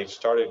no. And I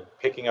started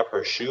picking up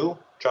her shoe,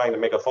 trying to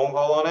make a phone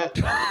call on it,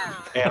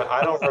 and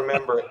I don't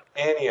remember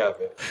any of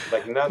it,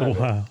 like none of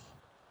it.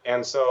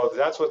 And so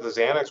that's what the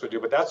Xanax would do.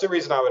 But that's the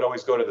reason I would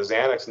always go to the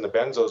Xanax and the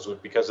benzos,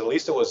 because at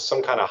least it was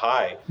some kind of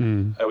high.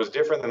 It was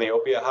different than the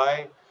opiate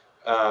high,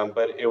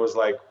 but it was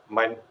like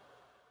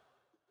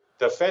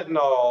the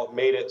fentanyl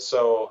made it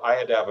so I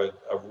had to have a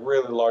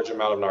really large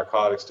amount of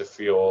narcotics to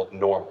feel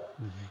normal.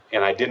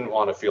 And I didn't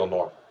want to feel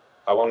normal.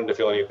 I wanted to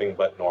feel anything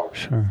but normal.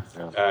 Sure.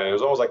 And it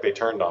was almost like they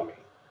turned on me.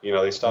 You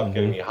know, they stopped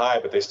getting me high,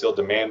 but they still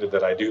demanded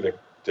that I do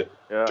the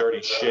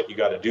dirty shit you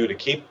got to do to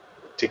keep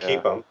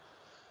them.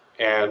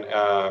 And,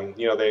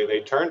 you know,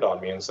 they turned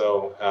on me. And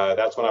so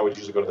that's when I would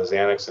usually go to the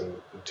Xanax and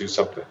do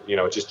something. You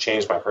know, it just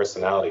changed my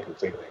personality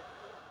completely.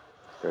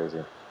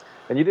 Crazy.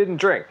 And you didn't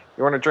drink.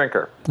 You weren't a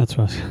drinker. That's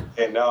right.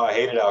 And no, I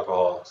hated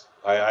alcohol.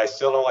 I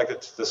still don't like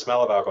the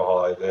smell of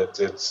alcohol. I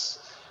just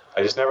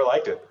never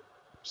liked it.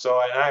 So,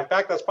 and in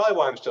fact, that's probably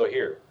why I'm still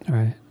here.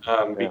 Right.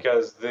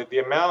 Because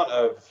the amount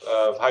of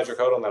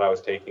hydrocodone that I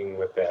was taking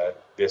with the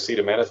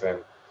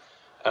acetaminophen,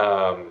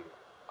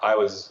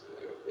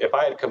 if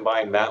I had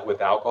combined that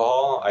with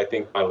alcohol, I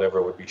think my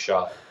liver would be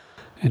shot.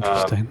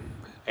 Interesting.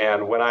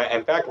 And when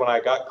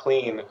I got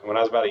clean, when I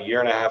was about a year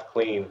and a half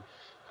clean,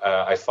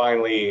 I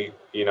finally,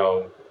 you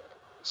know,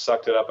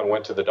 sucked it up and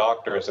went to the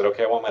doctor and said,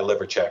 okay, I want my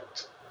liver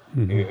checked.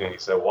 And he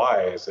said,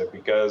 why? I said,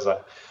 because when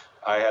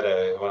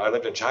I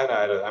lived in China,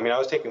 I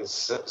was taking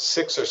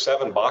 6 or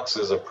 7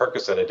 boxes of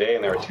Percocet a day,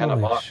 and they were 10 a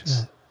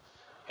box.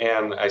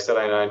 And I said,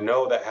 I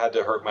know that had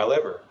to hurt my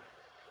liver.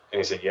 And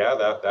he said, yeah,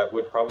 that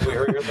would probably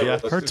hurt your liver. Yeah,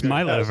 it hurts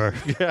my liver.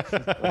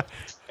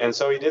 And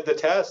so he did the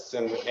tests,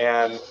 and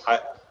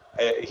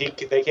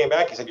they came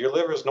back. He said, your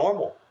liver's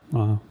normal.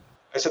 Wow.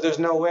 I said, there's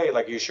no way.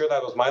 Like, you sure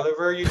that was my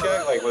liver you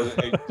checked? Like, was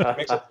it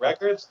mixed with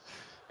records?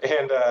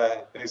 And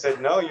he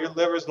said, no, your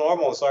liver's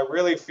normal. So I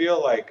really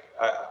feel like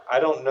I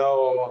don't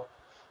know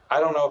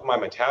if my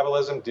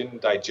metabolism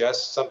didn't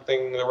digest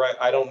something right.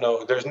 I don't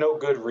know. There's no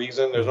good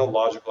reason. There's no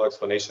logical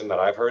explanation that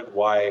I've heard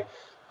why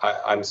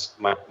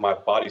my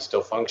body's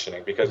still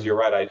functioning. Because you're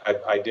right.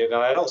 I did,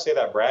 and I don't say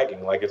that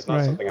bragging. Like, it's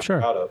not something I'm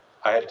proud of.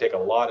 I had to take a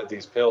lot of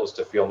these pills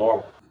to feel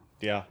normal.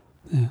 Yeah.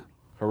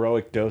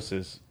 Heroic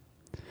doses.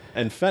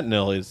 And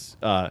fentanyl is,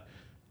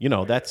 you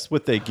know, that's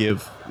what they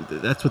give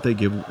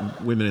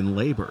women in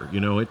labor. You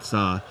know, it's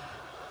I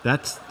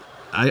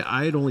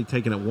had only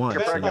taken it once.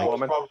 Fentanyl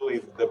was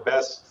probably the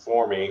best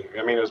for me.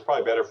 I mean, it was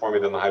probably better for me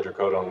than the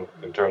hydrocodone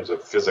in terms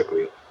of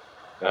physically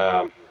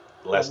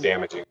less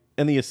damaging.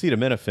 And the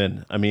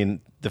acetaminophen, I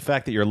mean, the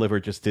fact that your liver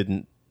just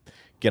didn't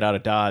get out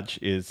of Dodge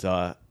is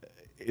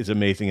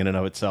amazing in and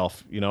of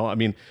itself. You know, I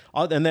mean,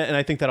 and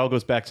I think that all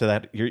goes back to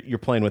that you're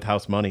playing with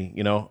house money.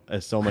 You know,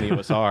 as so many of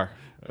us are.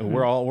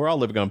 We're all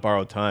living on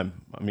borrowed time.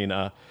 I mean,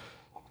 at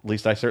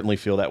least I certainly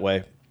feel that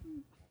way.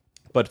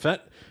 But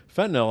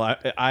fentanyl,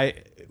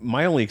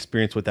 my only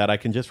experience with that, I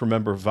can just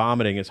remember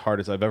vomiting as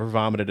hard as I've ever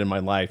vomited in my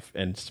life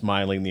and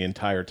smiling the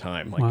entire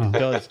time. Like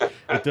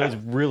it does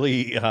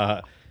really.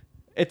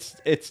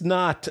 It's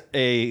not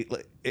a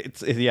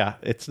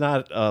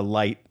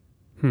light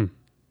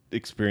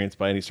experience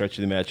by any stretch of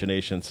the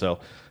imagination. So,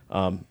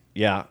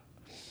 yeah.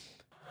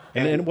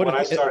 And when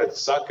I started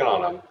sucking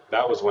on them,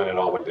 that was when it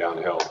all went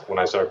downhill. When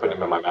I started putting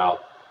them in my mouth,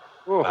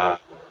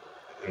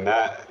 and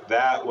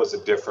that was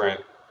a different.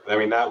 I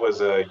mean, that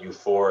was a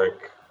euphoric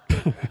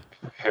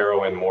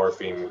heroin,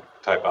 morphine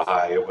type of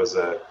high. It was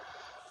but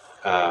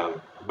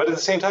at the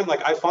same time,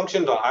 like I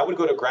functioned on. I would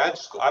go to grad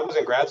school. I was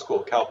in grad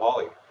school at Cal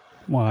Poly.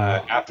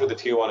 Wow. After the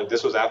Tijuana,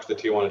 this was after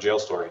the Tijuana jail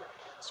story,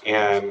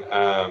 and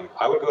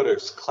I would go to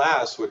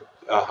class with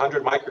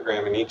 100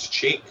 microgram in each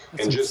cheek.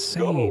 That's and just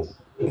insane. go.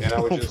 And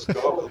I would just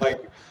go,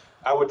 like,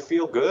 I would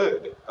feel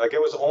good. Like, it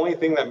was the only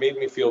thing that made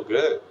me feel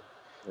good.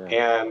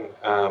 Yeah.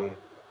 And,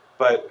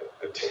 but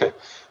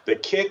the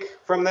kick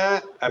from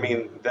that, I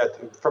mean,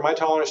 that for my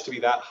tolerance to be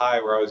that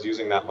high where I was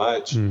using that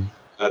much,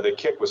 the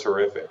kick was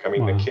horrific. I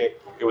mean, the kick,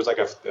 it was like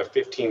a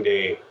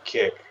 15-day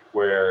kick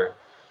where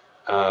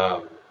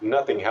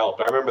nothing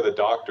helped. I remember the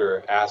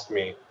doctor asked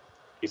me,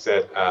 he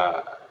said,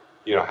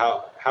 you know,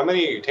 how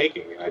many are you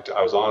taking? And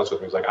I was honest with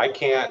him. He was like, I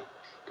can't.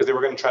 Because they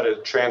were going to try to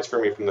transfer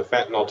me from the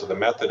fentanyl to the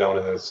methadone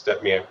and then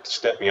step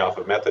me off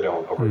of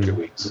methadone over 2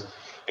 weeks. And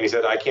he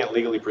said, I can't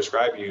legally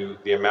prescribe you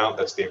the amount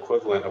that's the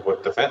equivalent of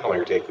what the fentanyl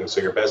you're taking.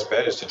 So your best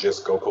bet is to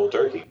just go cold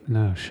turkey.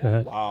 No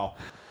shit. Wow.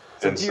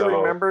 So do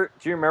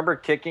you remember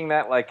kicking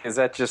that? Like, is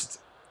that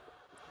just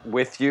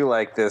with you,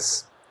 like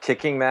this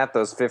kicking that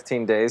those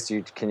 15 days?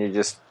 Can you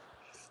just?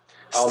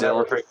 I'll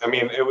never forget. I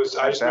mean, it was.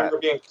 I just remember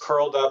being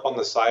curled up on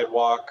the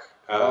sidewalk,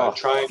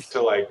 trying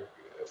to like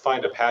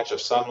find a patch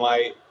of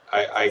sunlight.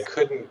 I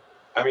couldn't.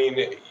 I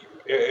mean,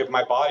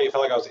 my body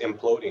felt like I was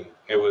imploding.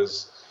 It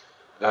was,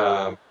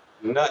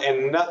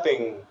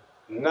 nothing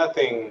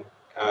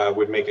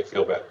would make it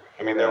feel better.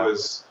 I mean, there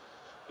was,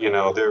 you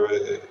know,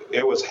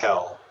 it was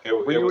hell.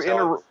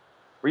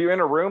 Were you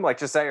in a room, like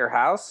just at your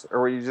house,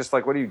 or were you just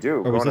like, what do you do?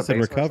 Or was this in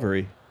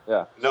recovery?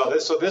 Yeah. No,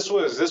 this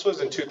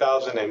was in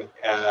 2000 and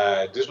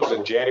this was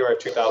in January of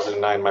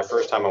 2009. My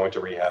first time I went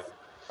to rehab.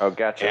 Oh,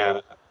 gotcha.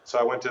 And so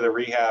I went to the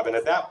rehab, and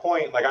at that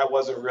point, like I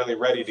wasn't really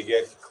ready to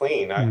get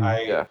clean.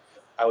 I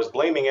was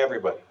blaming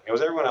everybody. It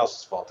was everyone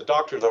else's fault. The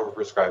doctors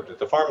overprescribed it.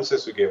 The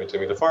pharmacist who gave it to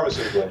me. The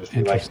pharmaceutical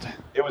industry. Like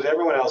it was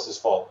everyone else's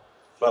fault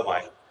but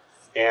mine.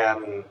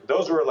 And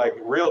those were like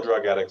real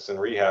drug addicts in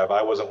rehab.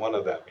 I wasn't one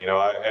of them. You know,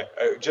 I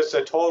just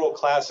a total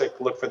classic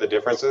look for the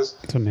differences.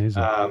 It's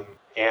amazing.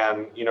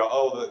 And you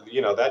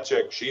know, that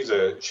chick, she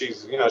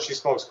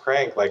smokes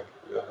crank like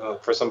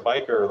for some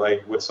biker,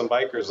 like with some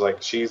bikers,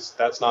 like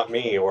that's not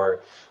me. Or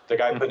the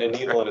guy putting a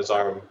needle in his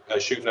arm,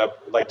 shooting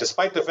up, like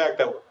despite the fact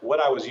that what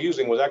I was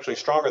using was actually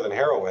stronger than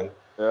heroin.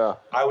 Yeah.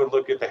 I would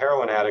look at the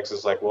heroin addicts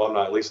as like, well,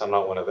 at least I'm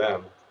not one of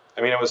them.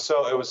 I mean, it was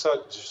so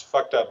just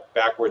fucked up,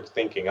 backwards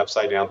thinking,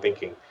 upside down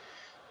thinking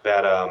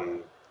that,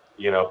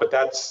 but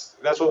that's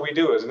what we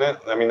do, isn't it?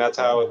 I mean,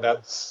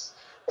 that's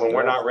when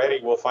we're not ready,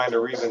 we'll find a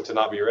reason to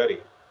not be ready.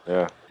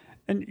 Yeah.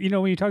 And,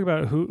 when you talk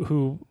about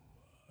who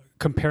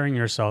comparing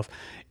yourself,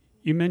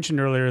 you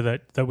mentioned earlier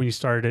that when you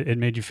started, it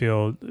made you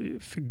feel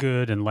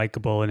good and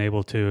likable and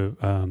able to,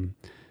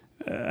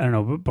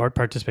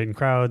 participate in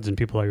crowds and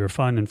people that you were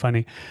fun and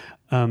funny.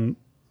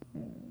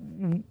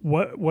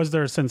 What was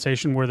there a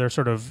sensation? Were there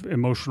sort of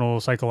emotional,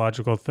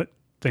 psychological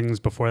things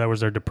before that?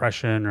 Was there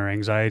depression or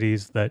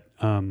anxieties that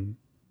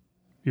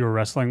you were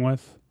wrestling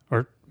with,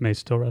 or may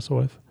still wrestle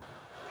with?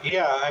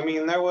 Yeah, I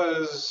mean, there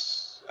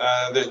was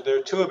there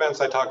are two events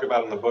I talk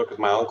about in the book with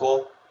my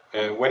uncle,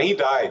 and when he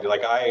died,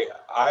 like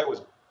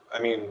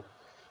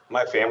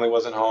my family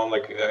wasn't home.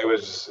 Like it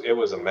was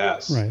a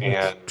mess, right?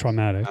 And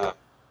traumatic.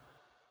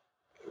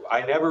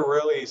 I never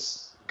really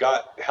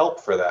got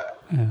help for that.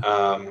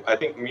 Yeah. I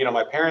think,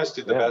 my parents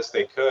did the best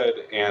they could,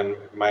 and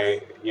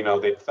they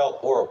felt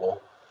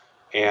horrible.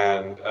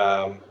 And,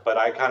 but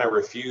I kind of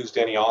refused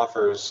any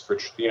offers for,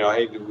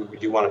 hey, do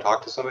you want to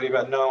talk to somebody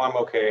about? No, I'm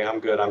okay. I'm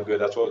good.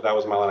 That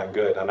was my line. I'm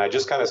good. And I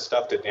just kind of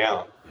stuffed it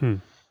down.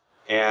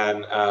 And,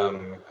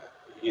 there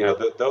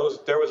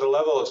was a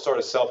level of sort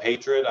of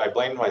self-hatred. I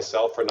blamed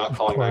myself for not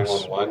calling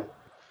 911.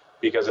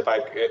 Because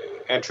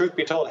and truth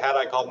be told, had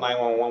I called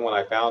 911 when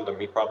I found him,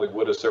 he probably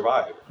would have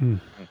survived.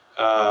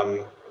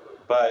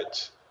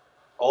 But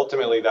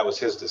ultimately, that was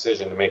his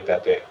decision to make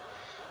that day.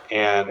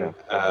 And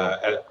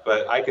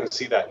but I can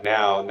see that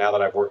now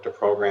that I've worked a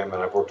program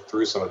and I've worked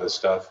through some of this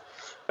stuff.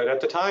 But at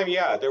the time,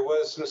 there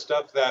was some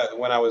stuff that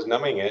when I was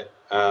numbing it,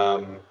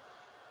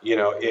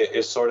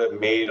 it sort of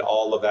made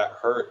all of that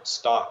hurt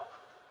stop.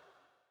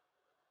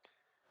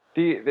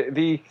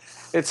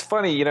 It's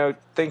funny,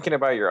 thinking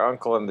about your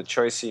uncle and the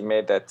choice he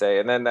made that day,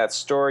 and then that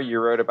story you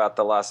wrote about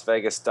the Las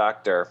Vegas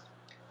doctor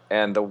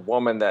and the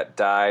woman that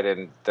died,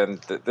 and then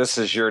this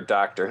is your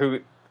doctor, who,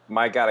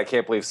 my God, I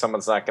can't believe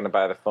someone's not going to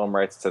buy the film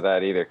rights to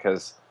that either,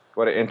 because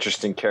what an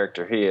interesting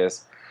character he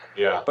is.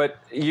 Yeah. But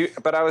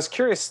I was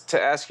curious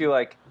to ask you,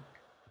 like,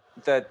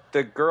 that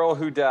the girl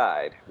who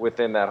died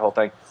within that whole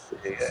thing,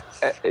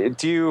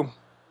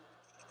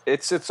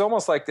 it's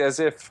almost like as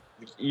if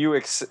you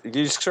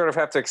sort of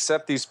have to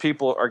accept these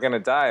people are going to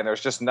die, and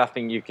there's just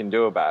nothing you can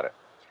do about it.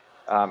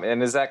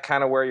 And is that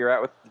kind of where you're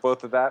at with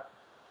both of that,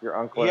 your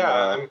uncle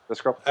and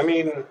this girl? I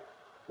mean,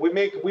 we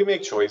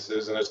make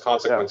choices, and there's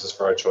consequences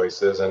for our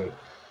choices, and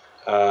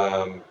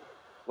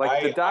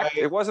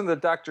it wasn't the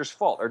doctor's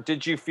fault, or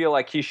did you feel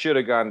like he should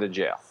have gone to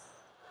jail?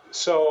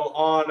 So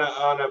on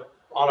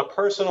a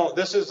personal,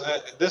 this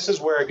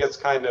is where it gets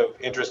kind of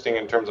interesting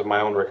in terms of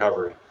my own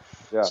recovery.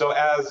 Yeah. So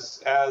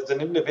as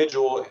an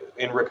individual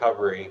in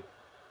recovery,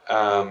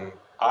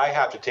 I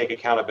have to take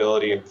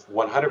accountability and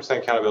 100%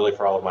 accountability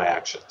for all of my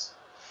actions.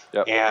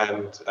 Yep.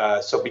 And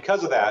so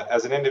because of that,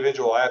 as an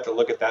individual, I have to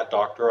look at that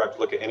doctor. I have to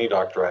look at any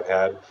doctor I've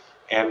had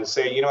and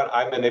say, you know what,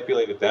 I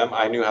manipulated them.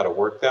 I knew how to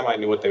work them. I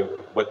knew what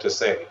to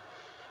say.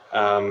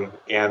 And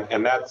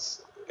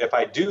that's, if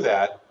I do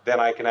that, then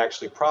I can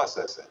actually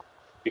process it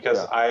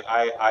because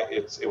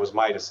it was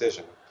my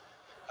decision.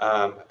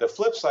 The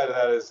flip side of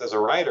that is, as a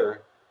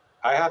writer,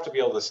 I have to be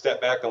able to step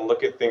back and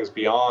look at things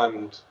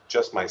beyond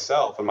just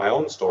myself and my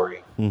own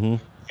story. Mm-hmm.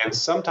 And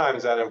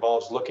sometimes that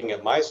involves looking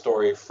at my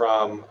story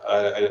from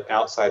an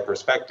outside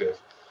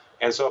perspective.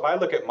 And so if I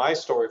look at my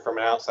story from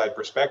an outside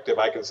perspective,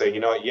 I can say,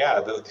 you know what,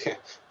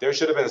 there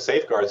should have been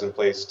safeguards in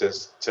place to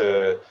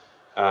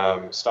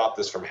stop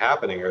this from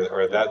happening,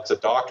 or that's a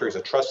doctor, he's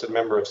a trusted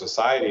member of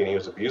society, and he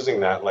was abusing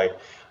that. Like,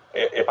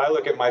 if I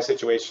look at my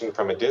situation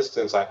from a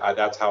distance,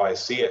 that's how I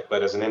see it.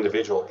 But as an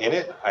individual in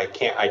it, I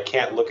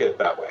can't look at it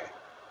that way.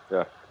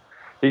 Yeah.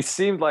 He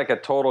seemed like a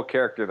total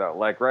character, though,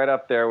 like right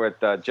up there with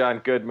John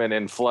Goodman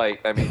in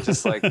Flight. I mean,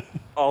 just like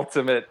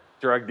ultimate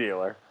drug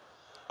dealer.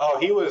 Oh,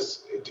 he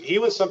was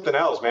something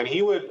else, man.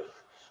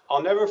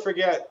 I'll never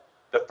forget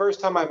the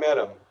first time I met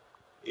him.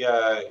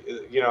 Yeah,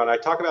 and I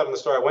talk about it in the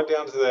story. I went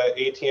down to the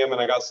ATM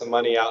and I got some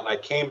money out, and I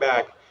came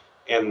back,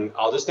 and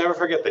I'll just never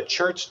forget the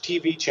church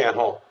TV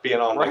channel being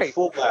on like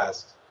full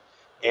blast.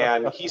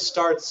 And he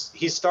starts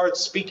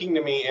speaking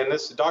to me, and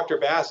this Dr.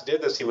 Bass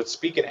did this. He would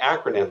speak in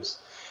acronyms.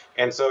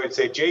 And so he'd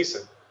say,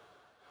 Jason,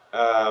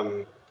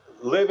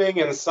 living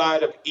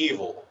inside of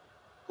evil,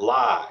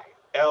 lie,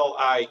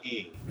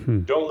 L-I-E.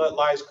 Don't let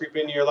lies creep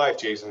into your life,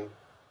 Jason.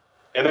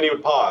 And then he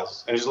would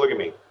pause and just look at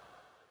me.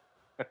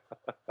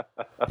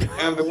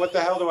 And what the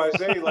hell do I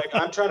say? Like,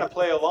 I'm trying to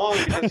play along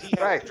because he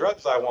has the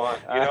drugs I want,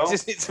 you know? I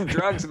just need some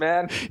drugs,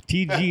 man.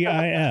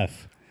 TGIF.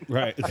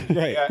 Right.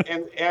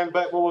 Yeah,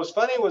 but what was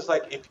funny was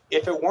like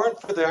if it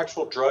weren't for the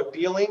actual drug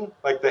dealing,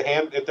 like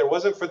if there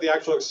wasn't for the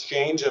actual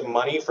exchange of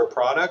money for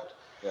product,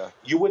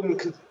 you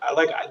wouldn't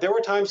there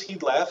were times he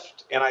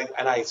left and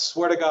I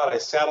swear to God I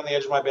sat on the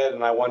edge of my bed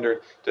and I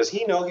wondered, does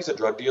he know he's a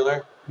drug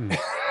dealer?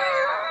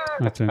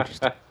 That's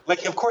interesting.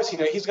 Like, of course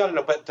he's got to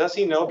know, but does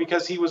he know?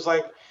 Because he was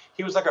like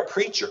a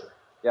preacher.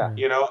 Yeah.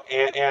 You know,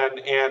 and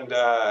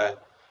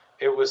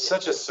it was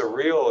such a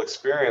surreal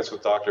experience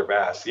with Dr.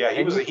 Bass. Yeah,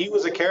 he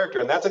was a character,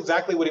 and that's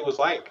exactly what he was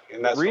like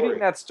in that story. Reading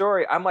that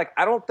story, I'm like,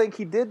 I don't think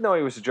he did know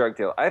he was a drug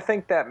dealer. I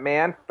think that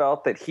man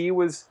felt that he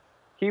was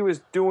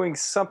doing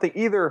something,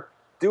 either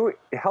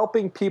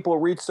helping people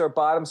reach their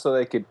bottom so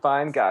they could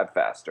find God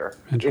faster,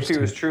 if he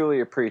was truly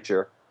a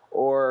preacher,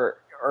 or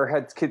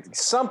had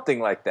something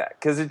like that.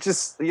 Because it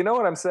just, you know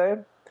what I'm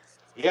saying?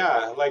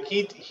 Yeah, like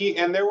he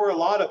and there were a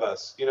lot of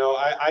us. You know,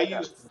 I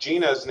used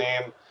Gina's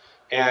name,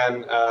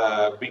 and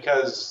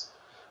because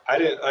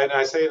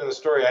I say it in the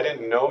story, I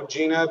didn't know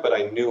Gina, but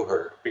I knew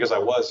her because I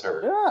was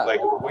her. Yeah.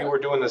 Like we were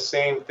doing the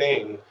same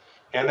thing,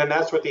 and then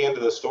that's what the end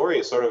of the story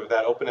is, sort of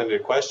that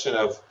open-ended question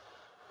of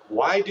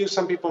why do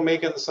some people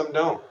make it and some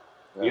don't?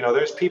 Yeah. You know,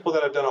 there's people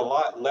that have done a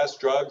lot less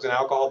drugs and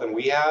alcohol than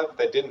we have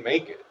that didn't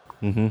make it.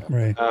 Mm-hmm.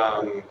 Right.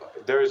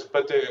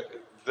 But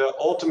the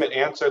ultimate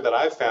answer that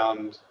I've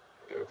found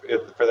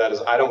for that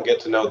is I don't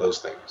get to know those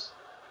things.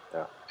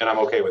 Yeah. And I'm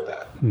okay with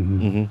that.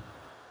 Mm-hmm. Mm-hmm.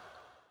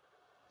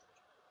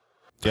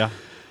 Yeah.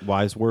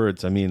 Wise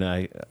words. I mean,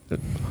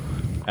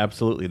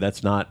 absolutely.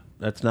 That's not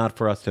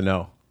for us to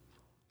know.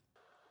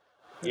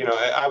 You know,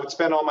 I would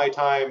spend all my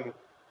time,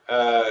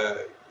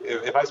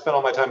 if I spent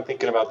all my time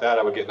thinking about that,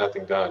 I would get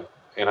nothing done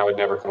and I would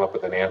never come up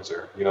with an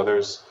answer. You know,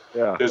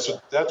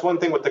 that's one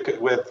thing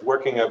with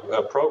working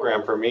a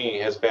program for me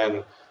has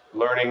been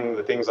learning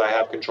the things I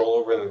have control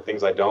over and the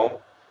things I don't,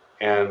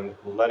 and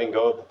letting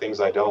go of the things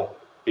I don't.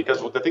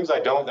 Because with the things I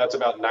don't, that's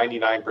about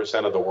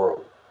 99% of the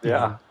world.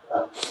 Yeah.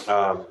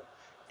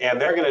 And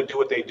they're going to do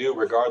what they do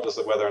regardless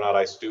of whether or not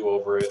I stew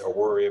over it or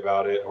worry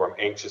about it or I'm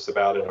anxious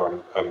about it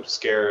or I'm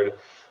scared.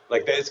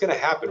 Like that, it's going to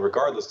happen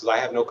regardless because I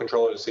have no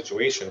control of the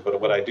situation. But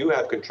what I do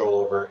have control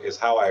over is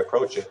how I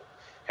approach it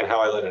and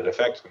how I let it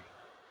affect me.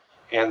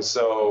 And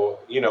so,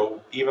 you know,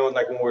 even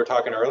like when we were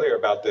talking earlier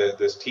about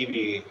this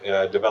TV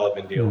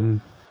development deal,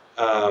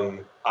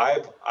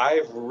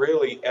 I've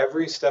really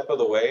every step of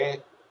the way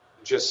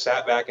just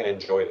sat back and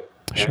enjoyed it.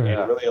 Sure.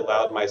 And really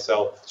allowed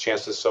myself a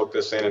chance to soak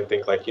this in and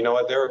think like, you know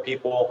what, there are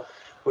people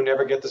who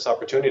never get this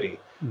opportunity,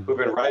 who've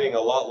been writing a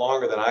lot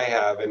longer than I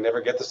have and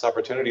never get this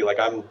opportunity. Like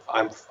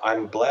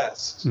I'm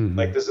blessed. Mm-hmm.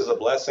 Like this is a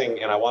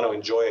blessing and I want to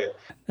enjoy it.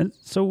 And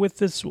so with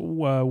this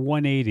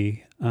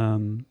 180,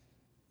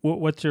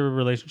 what's your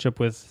relationship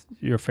with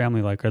your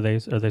family like? Are they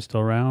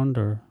still around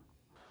or?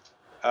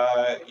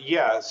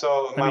 Yeah.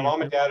 So my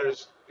mom and dad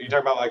you talking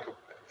about like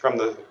from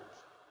the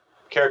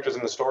characters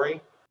in the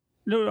story?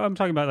 No, I'm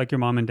talking about like your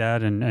mom and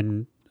dad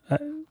and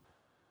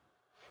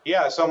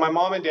Yeah, so my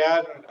mom and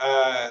dad,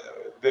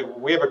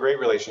 we have a great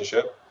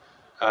relationship.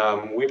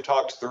 We've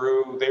talked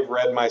through, they've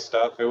read my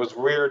stuff. It was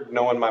weird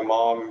knowing my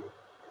mom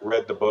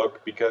read the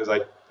book because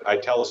I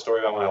tell a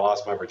story about when I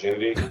lost my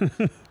virginity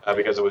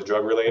because it was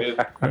drug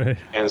related. Right.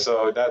 And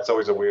so that's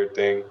always a weird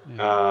thing.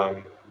 Yeah.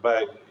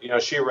 But, you know,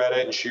 she read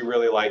it and she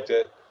really liked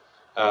it.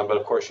 But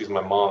of course she's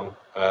my mom.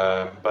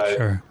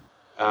 Sure.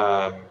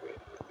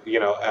 You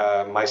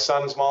know, my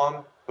son's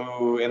mom,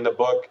 who in the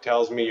book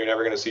tells me you're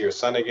never going to see your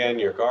son again,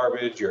 you're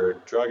garbage, you're a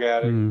drug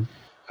addict.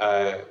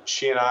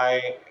 She and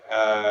I,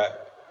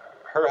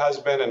 her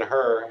husband and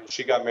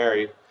she got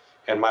married,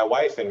 and my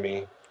wife and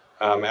me,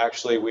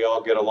 actually we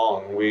all get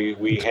along.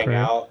 We hang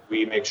out,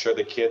 we make sure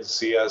the kids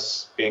see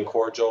us being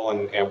cordial,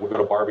 and we go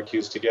to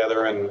barbecues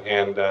together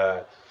and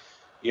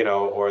you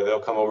know, or they'll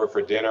come over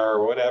for dinner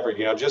or whatever,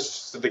 you know,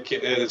 just the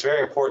kid. It's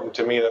very important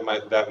to me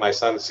that my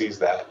son sees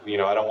that, you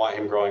know, I don't want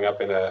him growing up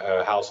in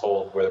a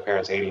household where the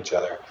parents hate each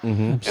other.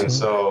 Mm-hmm. And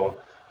so,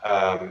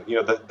 you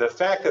know, the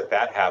fact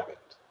that happened,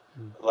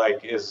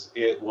 like,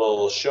 it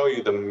will show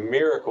you the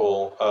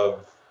miracle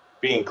of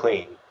being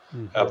clean,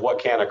 of what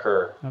can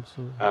occur.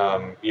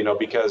 Absolutely. You know,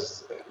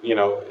 because, you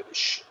know,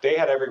 they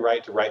had every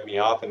right to write me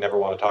off and never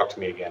want to talk to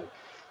me again.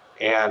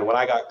 And when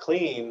I got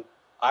clean,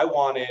 I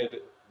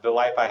wanted the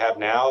life I have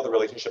now, the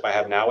relationship I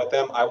have now with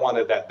them, I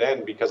wanted that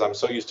then because I'm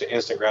so used to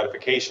instant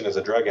gratification as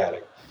a drug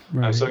addict.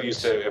 Right. I'm so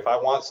used to, if I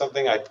want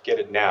something, I get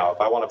it now.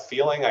 If I want a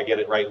feeling, I get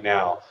it right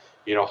now.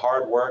 You know,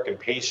 hard work and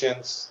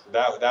patience,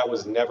 that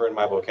was never in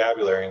my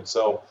vocabulary. And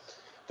so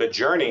the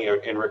journey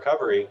in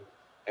recovery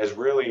has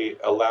really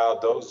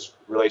allowed those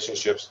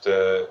relationships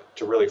to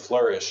really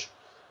flourish.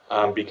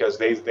 Because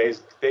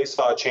they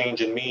saw a change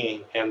in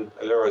me, and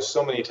there were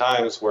so many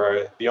times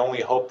where the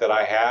only hope that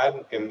I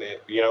had,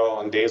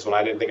 on days when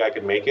I didn't think I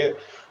could make it,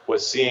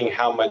 was seeing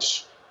how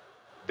much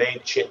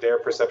their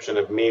perception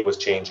of me was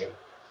changing,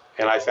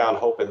 and I found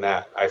hope in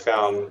that. I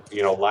found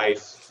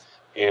life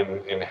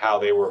in how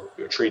they were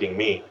treating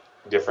me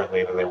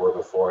differently than they were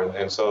before,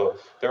 and so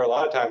there are a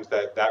lot of times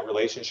that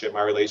relationship,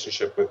 my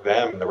relationship with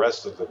them, and the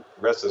rest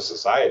of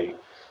society,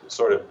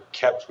 sort of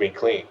kept me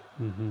clean.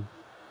 Mm-hmm.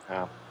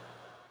 Yeah.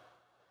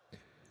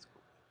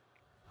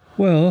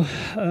 Well,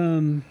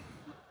 and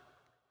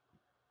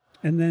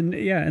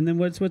then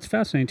what's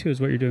fascinating too is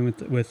what you're doing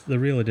with the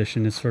Real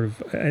Edition is sort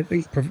of, I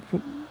think,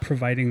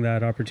 providing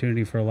that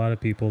opportunity for a lot of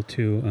people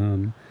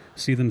to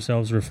see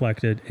themselves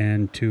reflected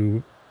and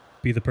to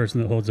be the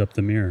person that holds up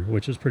the mirror,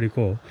 which is pretty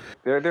cool.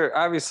 There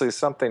obviously is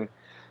something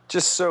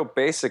just so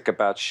basic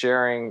about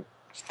sharing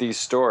these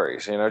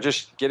stories,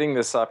 just getting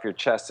this off your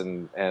chest,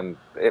 and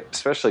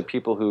especially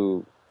people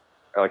who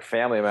are like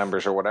family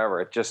members or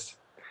whatever.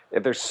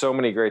 There's so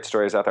many great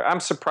stories out there. I'm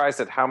surprised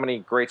at how many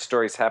great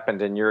stories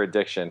happened in your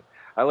addiction.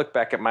 I look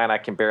back at mine, I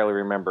can barely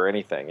remember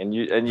anything, and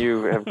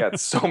you have got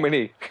so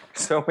many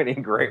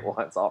great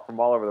ones from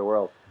all over the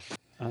world.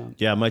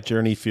 Yeah, my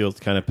journey feels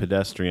kind of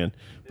pedestrian,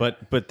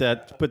 but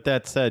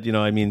that said,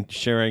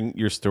 sharing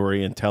your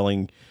story and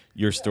telling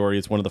your story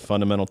is one of the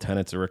fundamental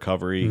tenets of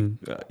recovery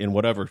in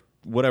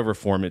whatever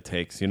form it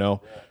takes.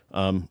 So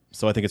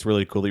I think it's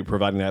really cool that you're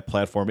providing that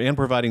platform and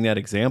providing that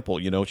example.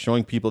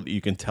 Showing people that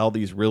you can tell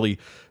these really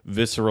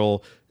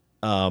visceral,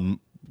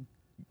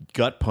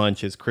 gut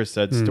punch, as Chris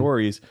said,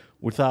 stories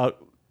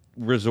without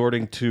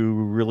resorting to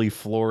really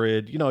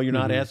florid. You're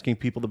not asking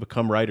people to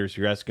become writers.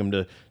 You're asking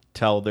them to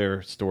tell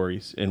their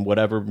stories in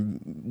whatever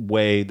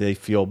way they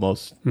feel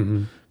most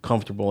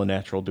comfortable and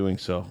natural doing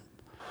so.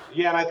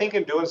 Yeah, and I think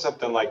in doing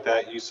something like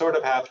that, you sort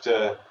of have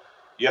to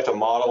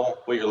model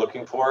what you're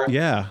looking for.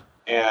 Yeah.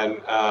 And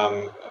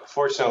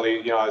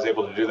fortunately, I was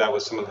able to do that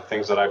with some of the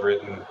things that I've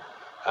written,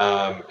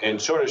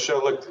 and sort of show,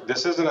 look,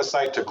 this isn't a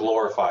site to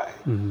glorify.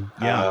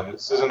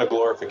 This isn't a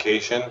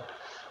glorification.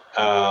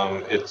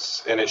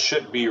 It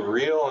should be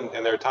real,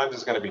 and there are times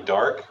it's going to be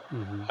dark,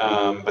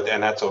 but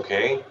that's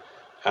okay.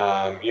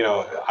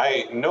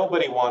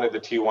 Nobody wanted the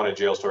Tijuana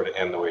jail story to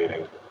end the way it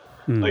ended.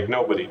 Like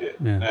nobody did.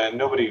 Yeah. And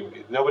nobody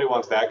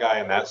wants that guy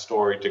in that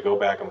story to go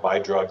back and buy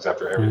drugs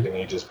after everything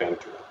he just been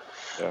through.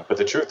 Yeah. But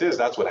the truth is,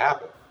 that's what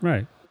happened.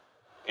 Right.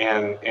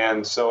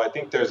 And so I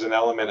think there's an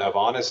element of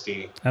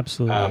honesty.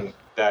 Absolutely.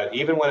 That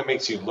even when it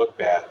makes you look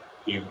bad,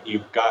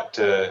 you've got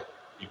to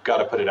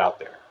put it out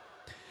there.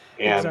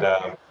 And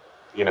exactly.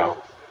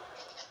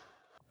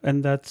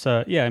 And that's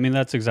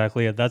that's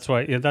exactly it. That's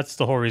why that's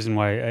the whole reason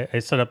why I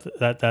set up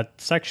that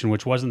section,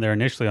 which wasn't there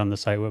initially on the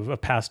site, of a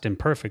past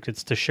imperfect.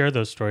 It's to share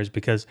those stories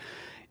because,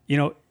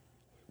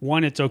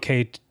 one, it's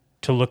okay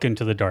to look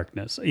into the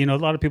darkness. A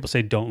lot of people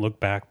say don't look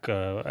back.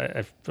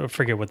 I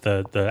forget what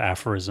the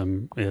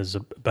aphorism is,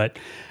 but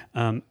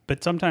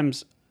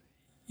sometimes,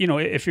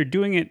 if you're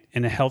doing it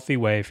in a healthy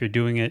way, if you're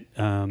doing it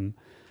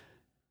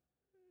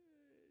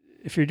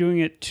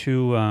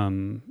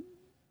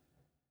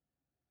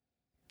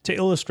to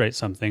illustrate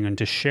something and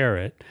to share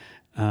it,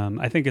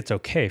 I think it's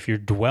okay. If you're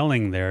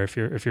dwelling there, if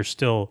you're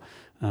still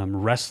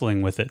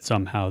wrestling with it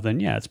somehow, then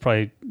yeah, it's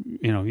probably,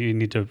 you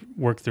need to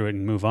work through it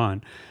and move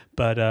on.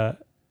 But I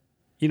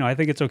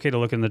think it's okay to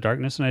look in the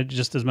darkness, and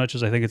just as much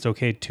as I think it's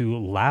okay to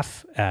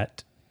laugh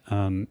at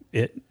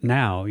it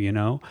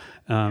now.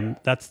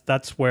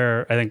 That's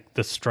where I think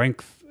the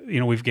strength.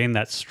 We've gained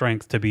that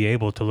strength to be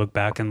able to look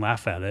back and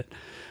laugh at it,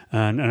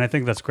 and I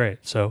think that's great.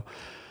 So.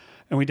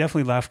 And we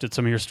definitely laughed at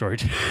some of your story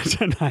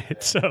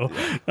tonight. So,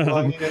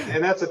 and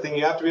that's the thing.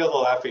 You have to be able to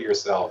laugh at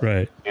yourself,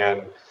 right?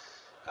 And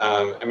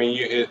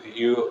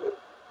you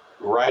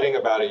writing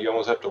about it, you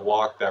almost have to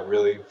walk that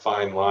really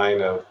fine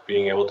line of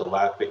being able to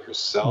laugh at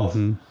yourself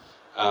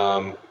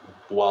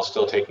while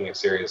still taking it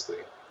seriously.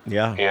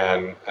 Yeah.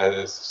 And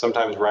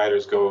sometimes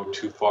writers go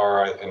too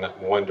far in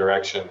one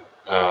direction.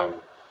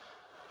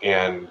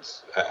 And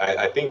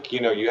I think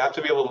you have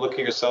to be able to look at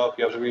yourself.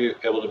 You have to be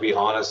able to be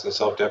honest and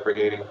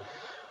self-deprecating.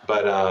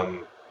 But,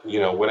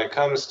 when it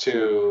comes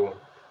to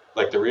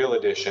like the Real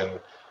Edition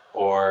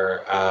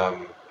or,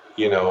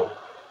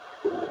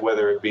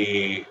 whether it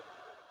be,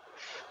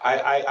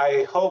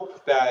 I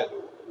hope that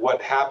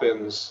what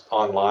happens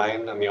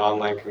online in the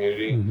online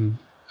community,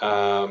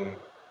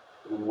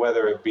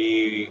 whether it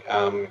be,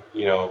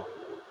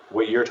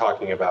 what you're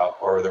talking about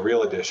or the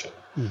Real Edition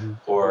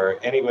or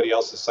anybody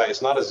else's site,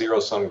 it's not a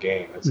zero-sum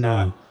game. It's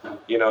not,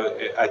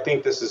 I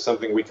think this is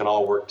something we can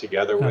all work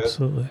together with.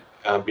 Absolutely.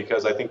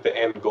 Because I think the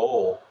end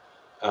goal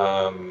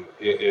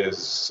is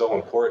so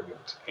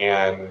important,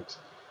 and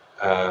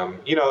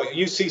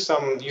you'll see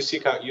certain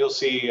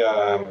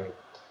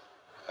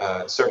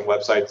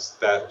websites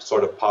that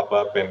sort of pop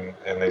up, and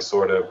they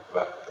sort of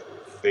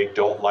they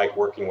don't like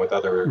working with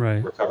other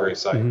recovery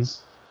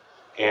sites,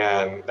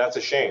 and that's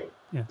a shame.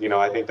 Yeah.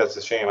 I think that's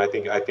a shame. I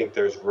think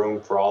there's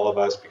room for all of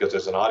us because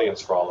there's an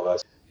audience for all of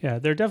us. Yeah,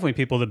 there are definitely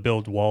people that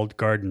build walled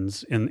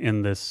gardens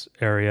in this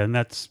area, and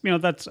that's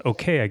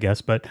okay, I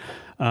guess. But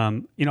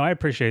I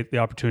appreciate the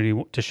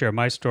opportunity to share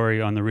my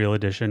story on the Real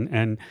Edition,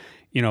 and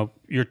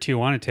your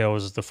Tijuana Tale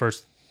was the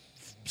first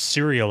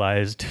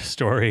serialized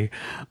story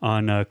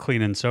on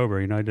Clean and Sober.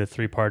 I did a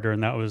 3-parter,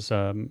 and that was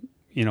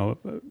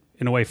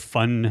in a way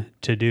fun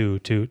to do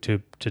to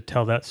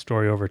tell that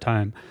story over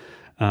time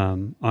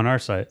on our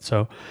site.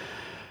 So.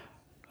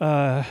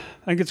 I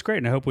think it's great,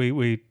 and I hope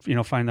we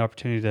find the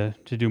opportunity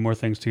to do more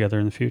things together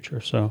in the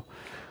future. So.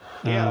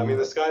 Yeah, I mean,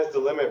 the sky's the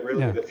limit.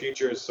 Really, the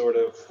future is sort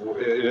of,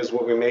 it is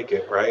what we make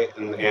it, right?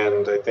 And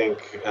I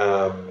think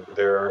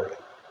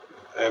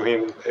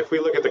if we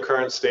look at the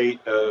current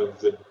state of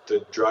the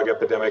drug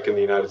epidemic in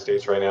the United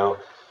States right now,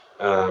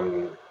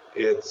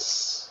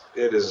 it's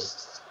going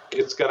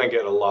to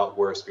get a lot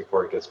worse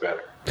before it gets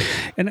better.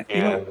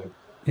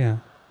 Yeah.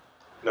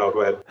 No,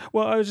 go ahead.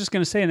 Well, I was just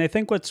going to say, and I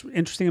think what's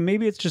interesting, and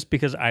maybe it's just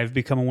because I've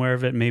become aware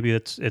of it, maybe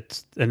it's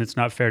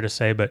not fair to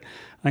say, but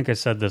I think I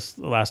said this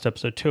last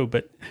episode too,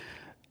 but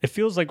it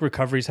feels like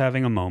recovery's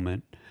having a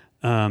moment,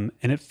 and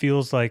it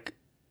feels like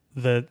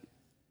the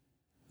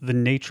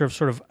nature of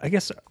sort of, I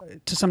guess,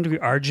 to some degree,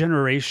 our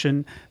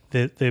generation,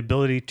 the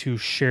ability to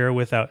share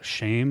without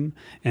shame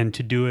and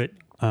to do it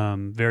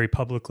very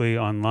publicly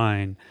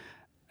online,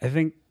 I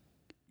think,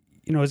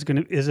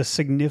 is a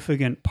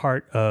significant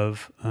part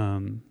of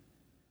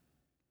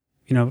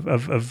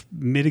of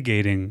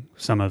mitigating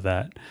some of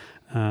that.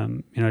 I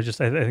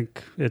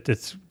think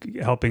it's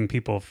helping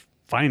people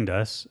find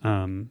us.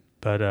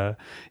 But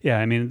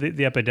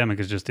the epidemic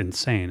is just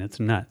insane. It's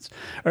nuts.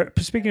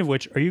 Speaking of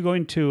which, are you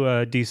going to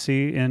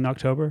DC in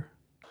October?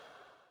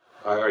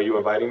 Are you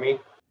inviting me?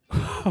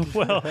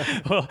 well,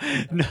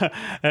 no.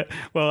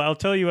 Well, I'll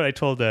tell you what I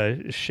told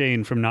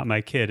Shane from Not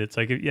My Kid. It's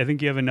like, I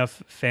think you have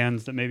enough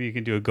fans that maybe you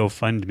can do a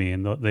GoFundMe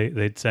and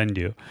they'd send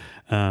you.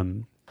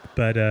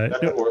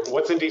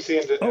 What's in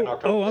DC in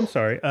October? Oh, I'm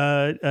sorry.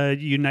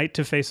 Unite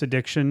to Face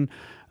Addiction.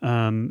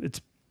 It's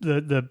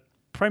the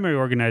primary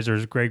organizer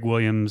is Greg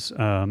Williams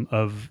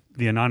of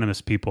the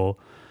Anonymous People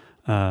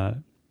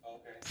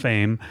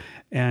fame,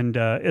 and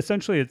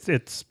essentially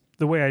it's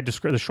the way I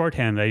describe the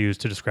shorthand I use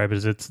to describe it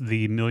is it's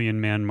the Million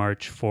Man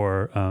March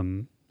for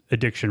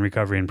addiction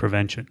recovery and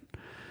prevention,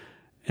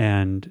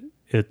 and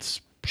it's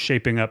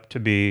shaping up to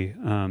be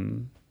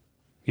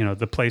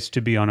the place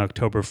to be on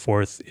October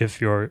 4th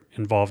if you're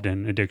involved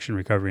in addiction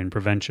recovery and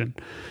prevention.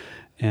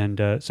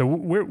 And so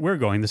we're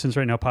going. The Since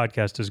Right Now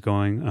podcast is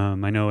going.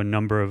 I know a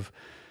number of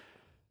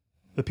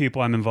the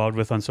people I'm involved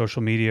with on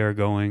social media are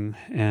going,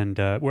 and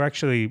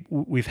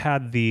we've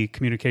had the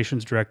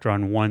communications director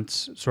on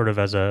once, sort of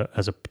as a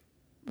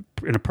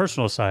in a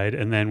personal side,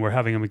 and then we're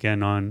having him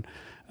again on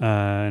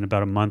in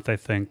about a month, I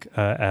think,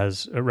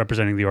 as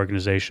representing the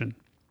organization.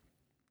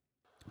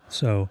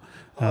 So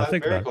that's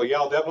think very about cool. Yeah,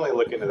 I'll definitely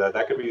look into that.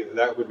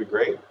 That would be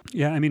great.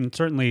 Yeah, I mean,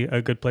 certainly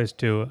a good place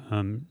to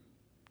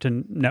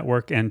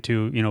network and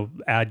to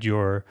add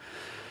your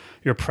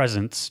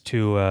presence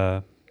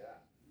to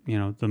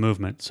the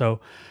movement. So,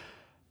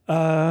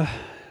 what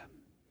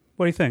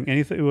do you think?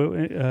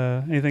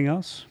 Anything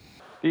else?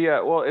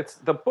 Yeah, well,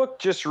 the book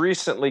just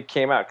recently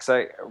came out because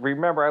I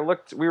remember I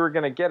looked. We were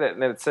going to get it,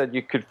 and then it said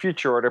you could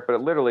future order, but it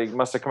literally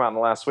must have come out in the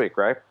last week,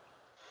 right?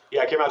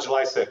 Yeah, it came out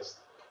July 6th.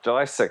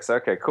 July 6th.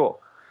 Okay, cool,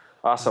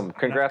 awesome.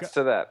 Congrats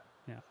to that.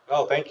 Yeah.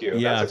 Oh, thank you.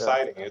 Yeah, that's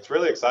exciting. It's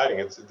really exciting.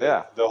 It's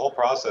the whole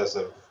process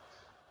of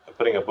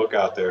putting a book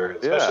out there,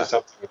 especially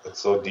something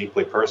that's so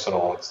deeply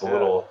personal. It's a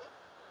little.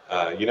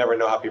 You never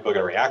know how people are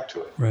going to react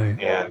to it.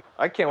 Right. And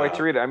I can't wait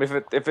to read it. I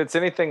mean, if it's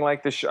anything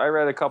like this, I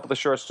read a couple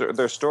of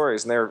their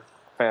stories, and they're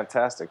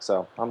fantastic.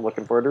 So I'm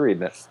looking forward to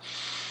reading it.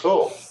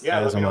 Cool. Yeah,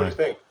 let me know what you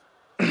think.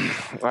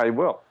 I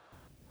will. All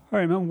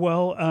right, man.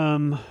 Well,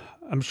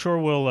 I'm sure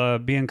we'll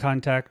be in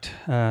contact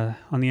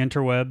on the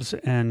interwebs,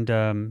 and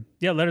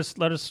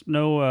let us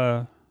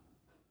know.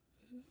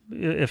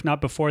 If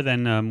not before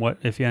then, what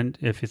if you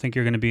think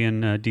you're going to be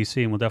in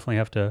DC, and we'll definitely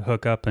have to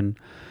hook up and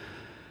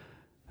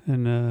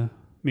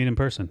meet in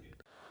person.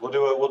 We'll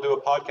do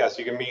a podcast.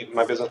 You can meet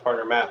my business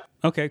partner Matt.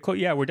 Okay, cool.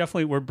 Yeah,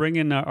 we're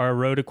bringing our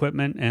road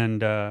equipment,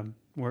 and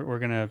we're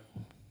gonna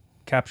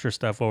capture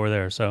stuff over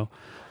there. So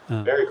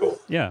very cool.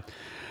 Yeah.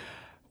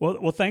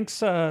 Well, thanks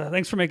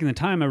for making the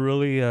time. I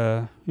really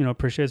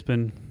appreciate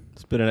it.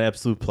 It's been an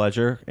absolute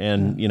pleasure,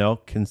 and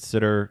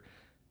consider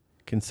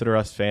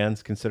us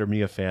fans. Consider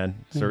me a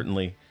fan,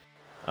 certainly.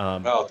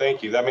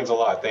 Thank you. That means a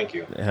lot. Thank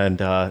you. And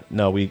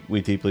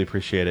we deeply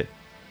appreciate it.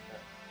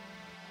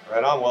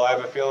 Right on. Well, I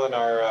have a feeling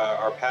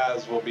our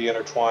paths will be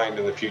intertwined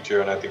in the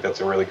future, and I think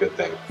that's a really good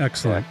thing.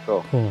 Excellent.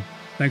 Yeah, cool.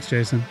 Thanks,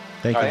 Jason.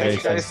 Thank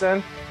you,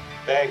 Jason.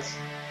 Thanks.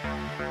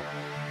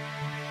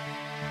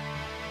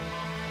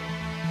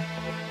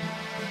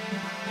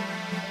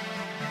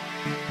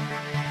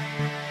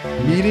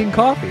 Meeting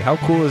coffee. How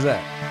cool is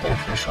that? The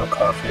official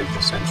coffee of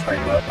the Since Right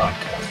Now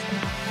podcast.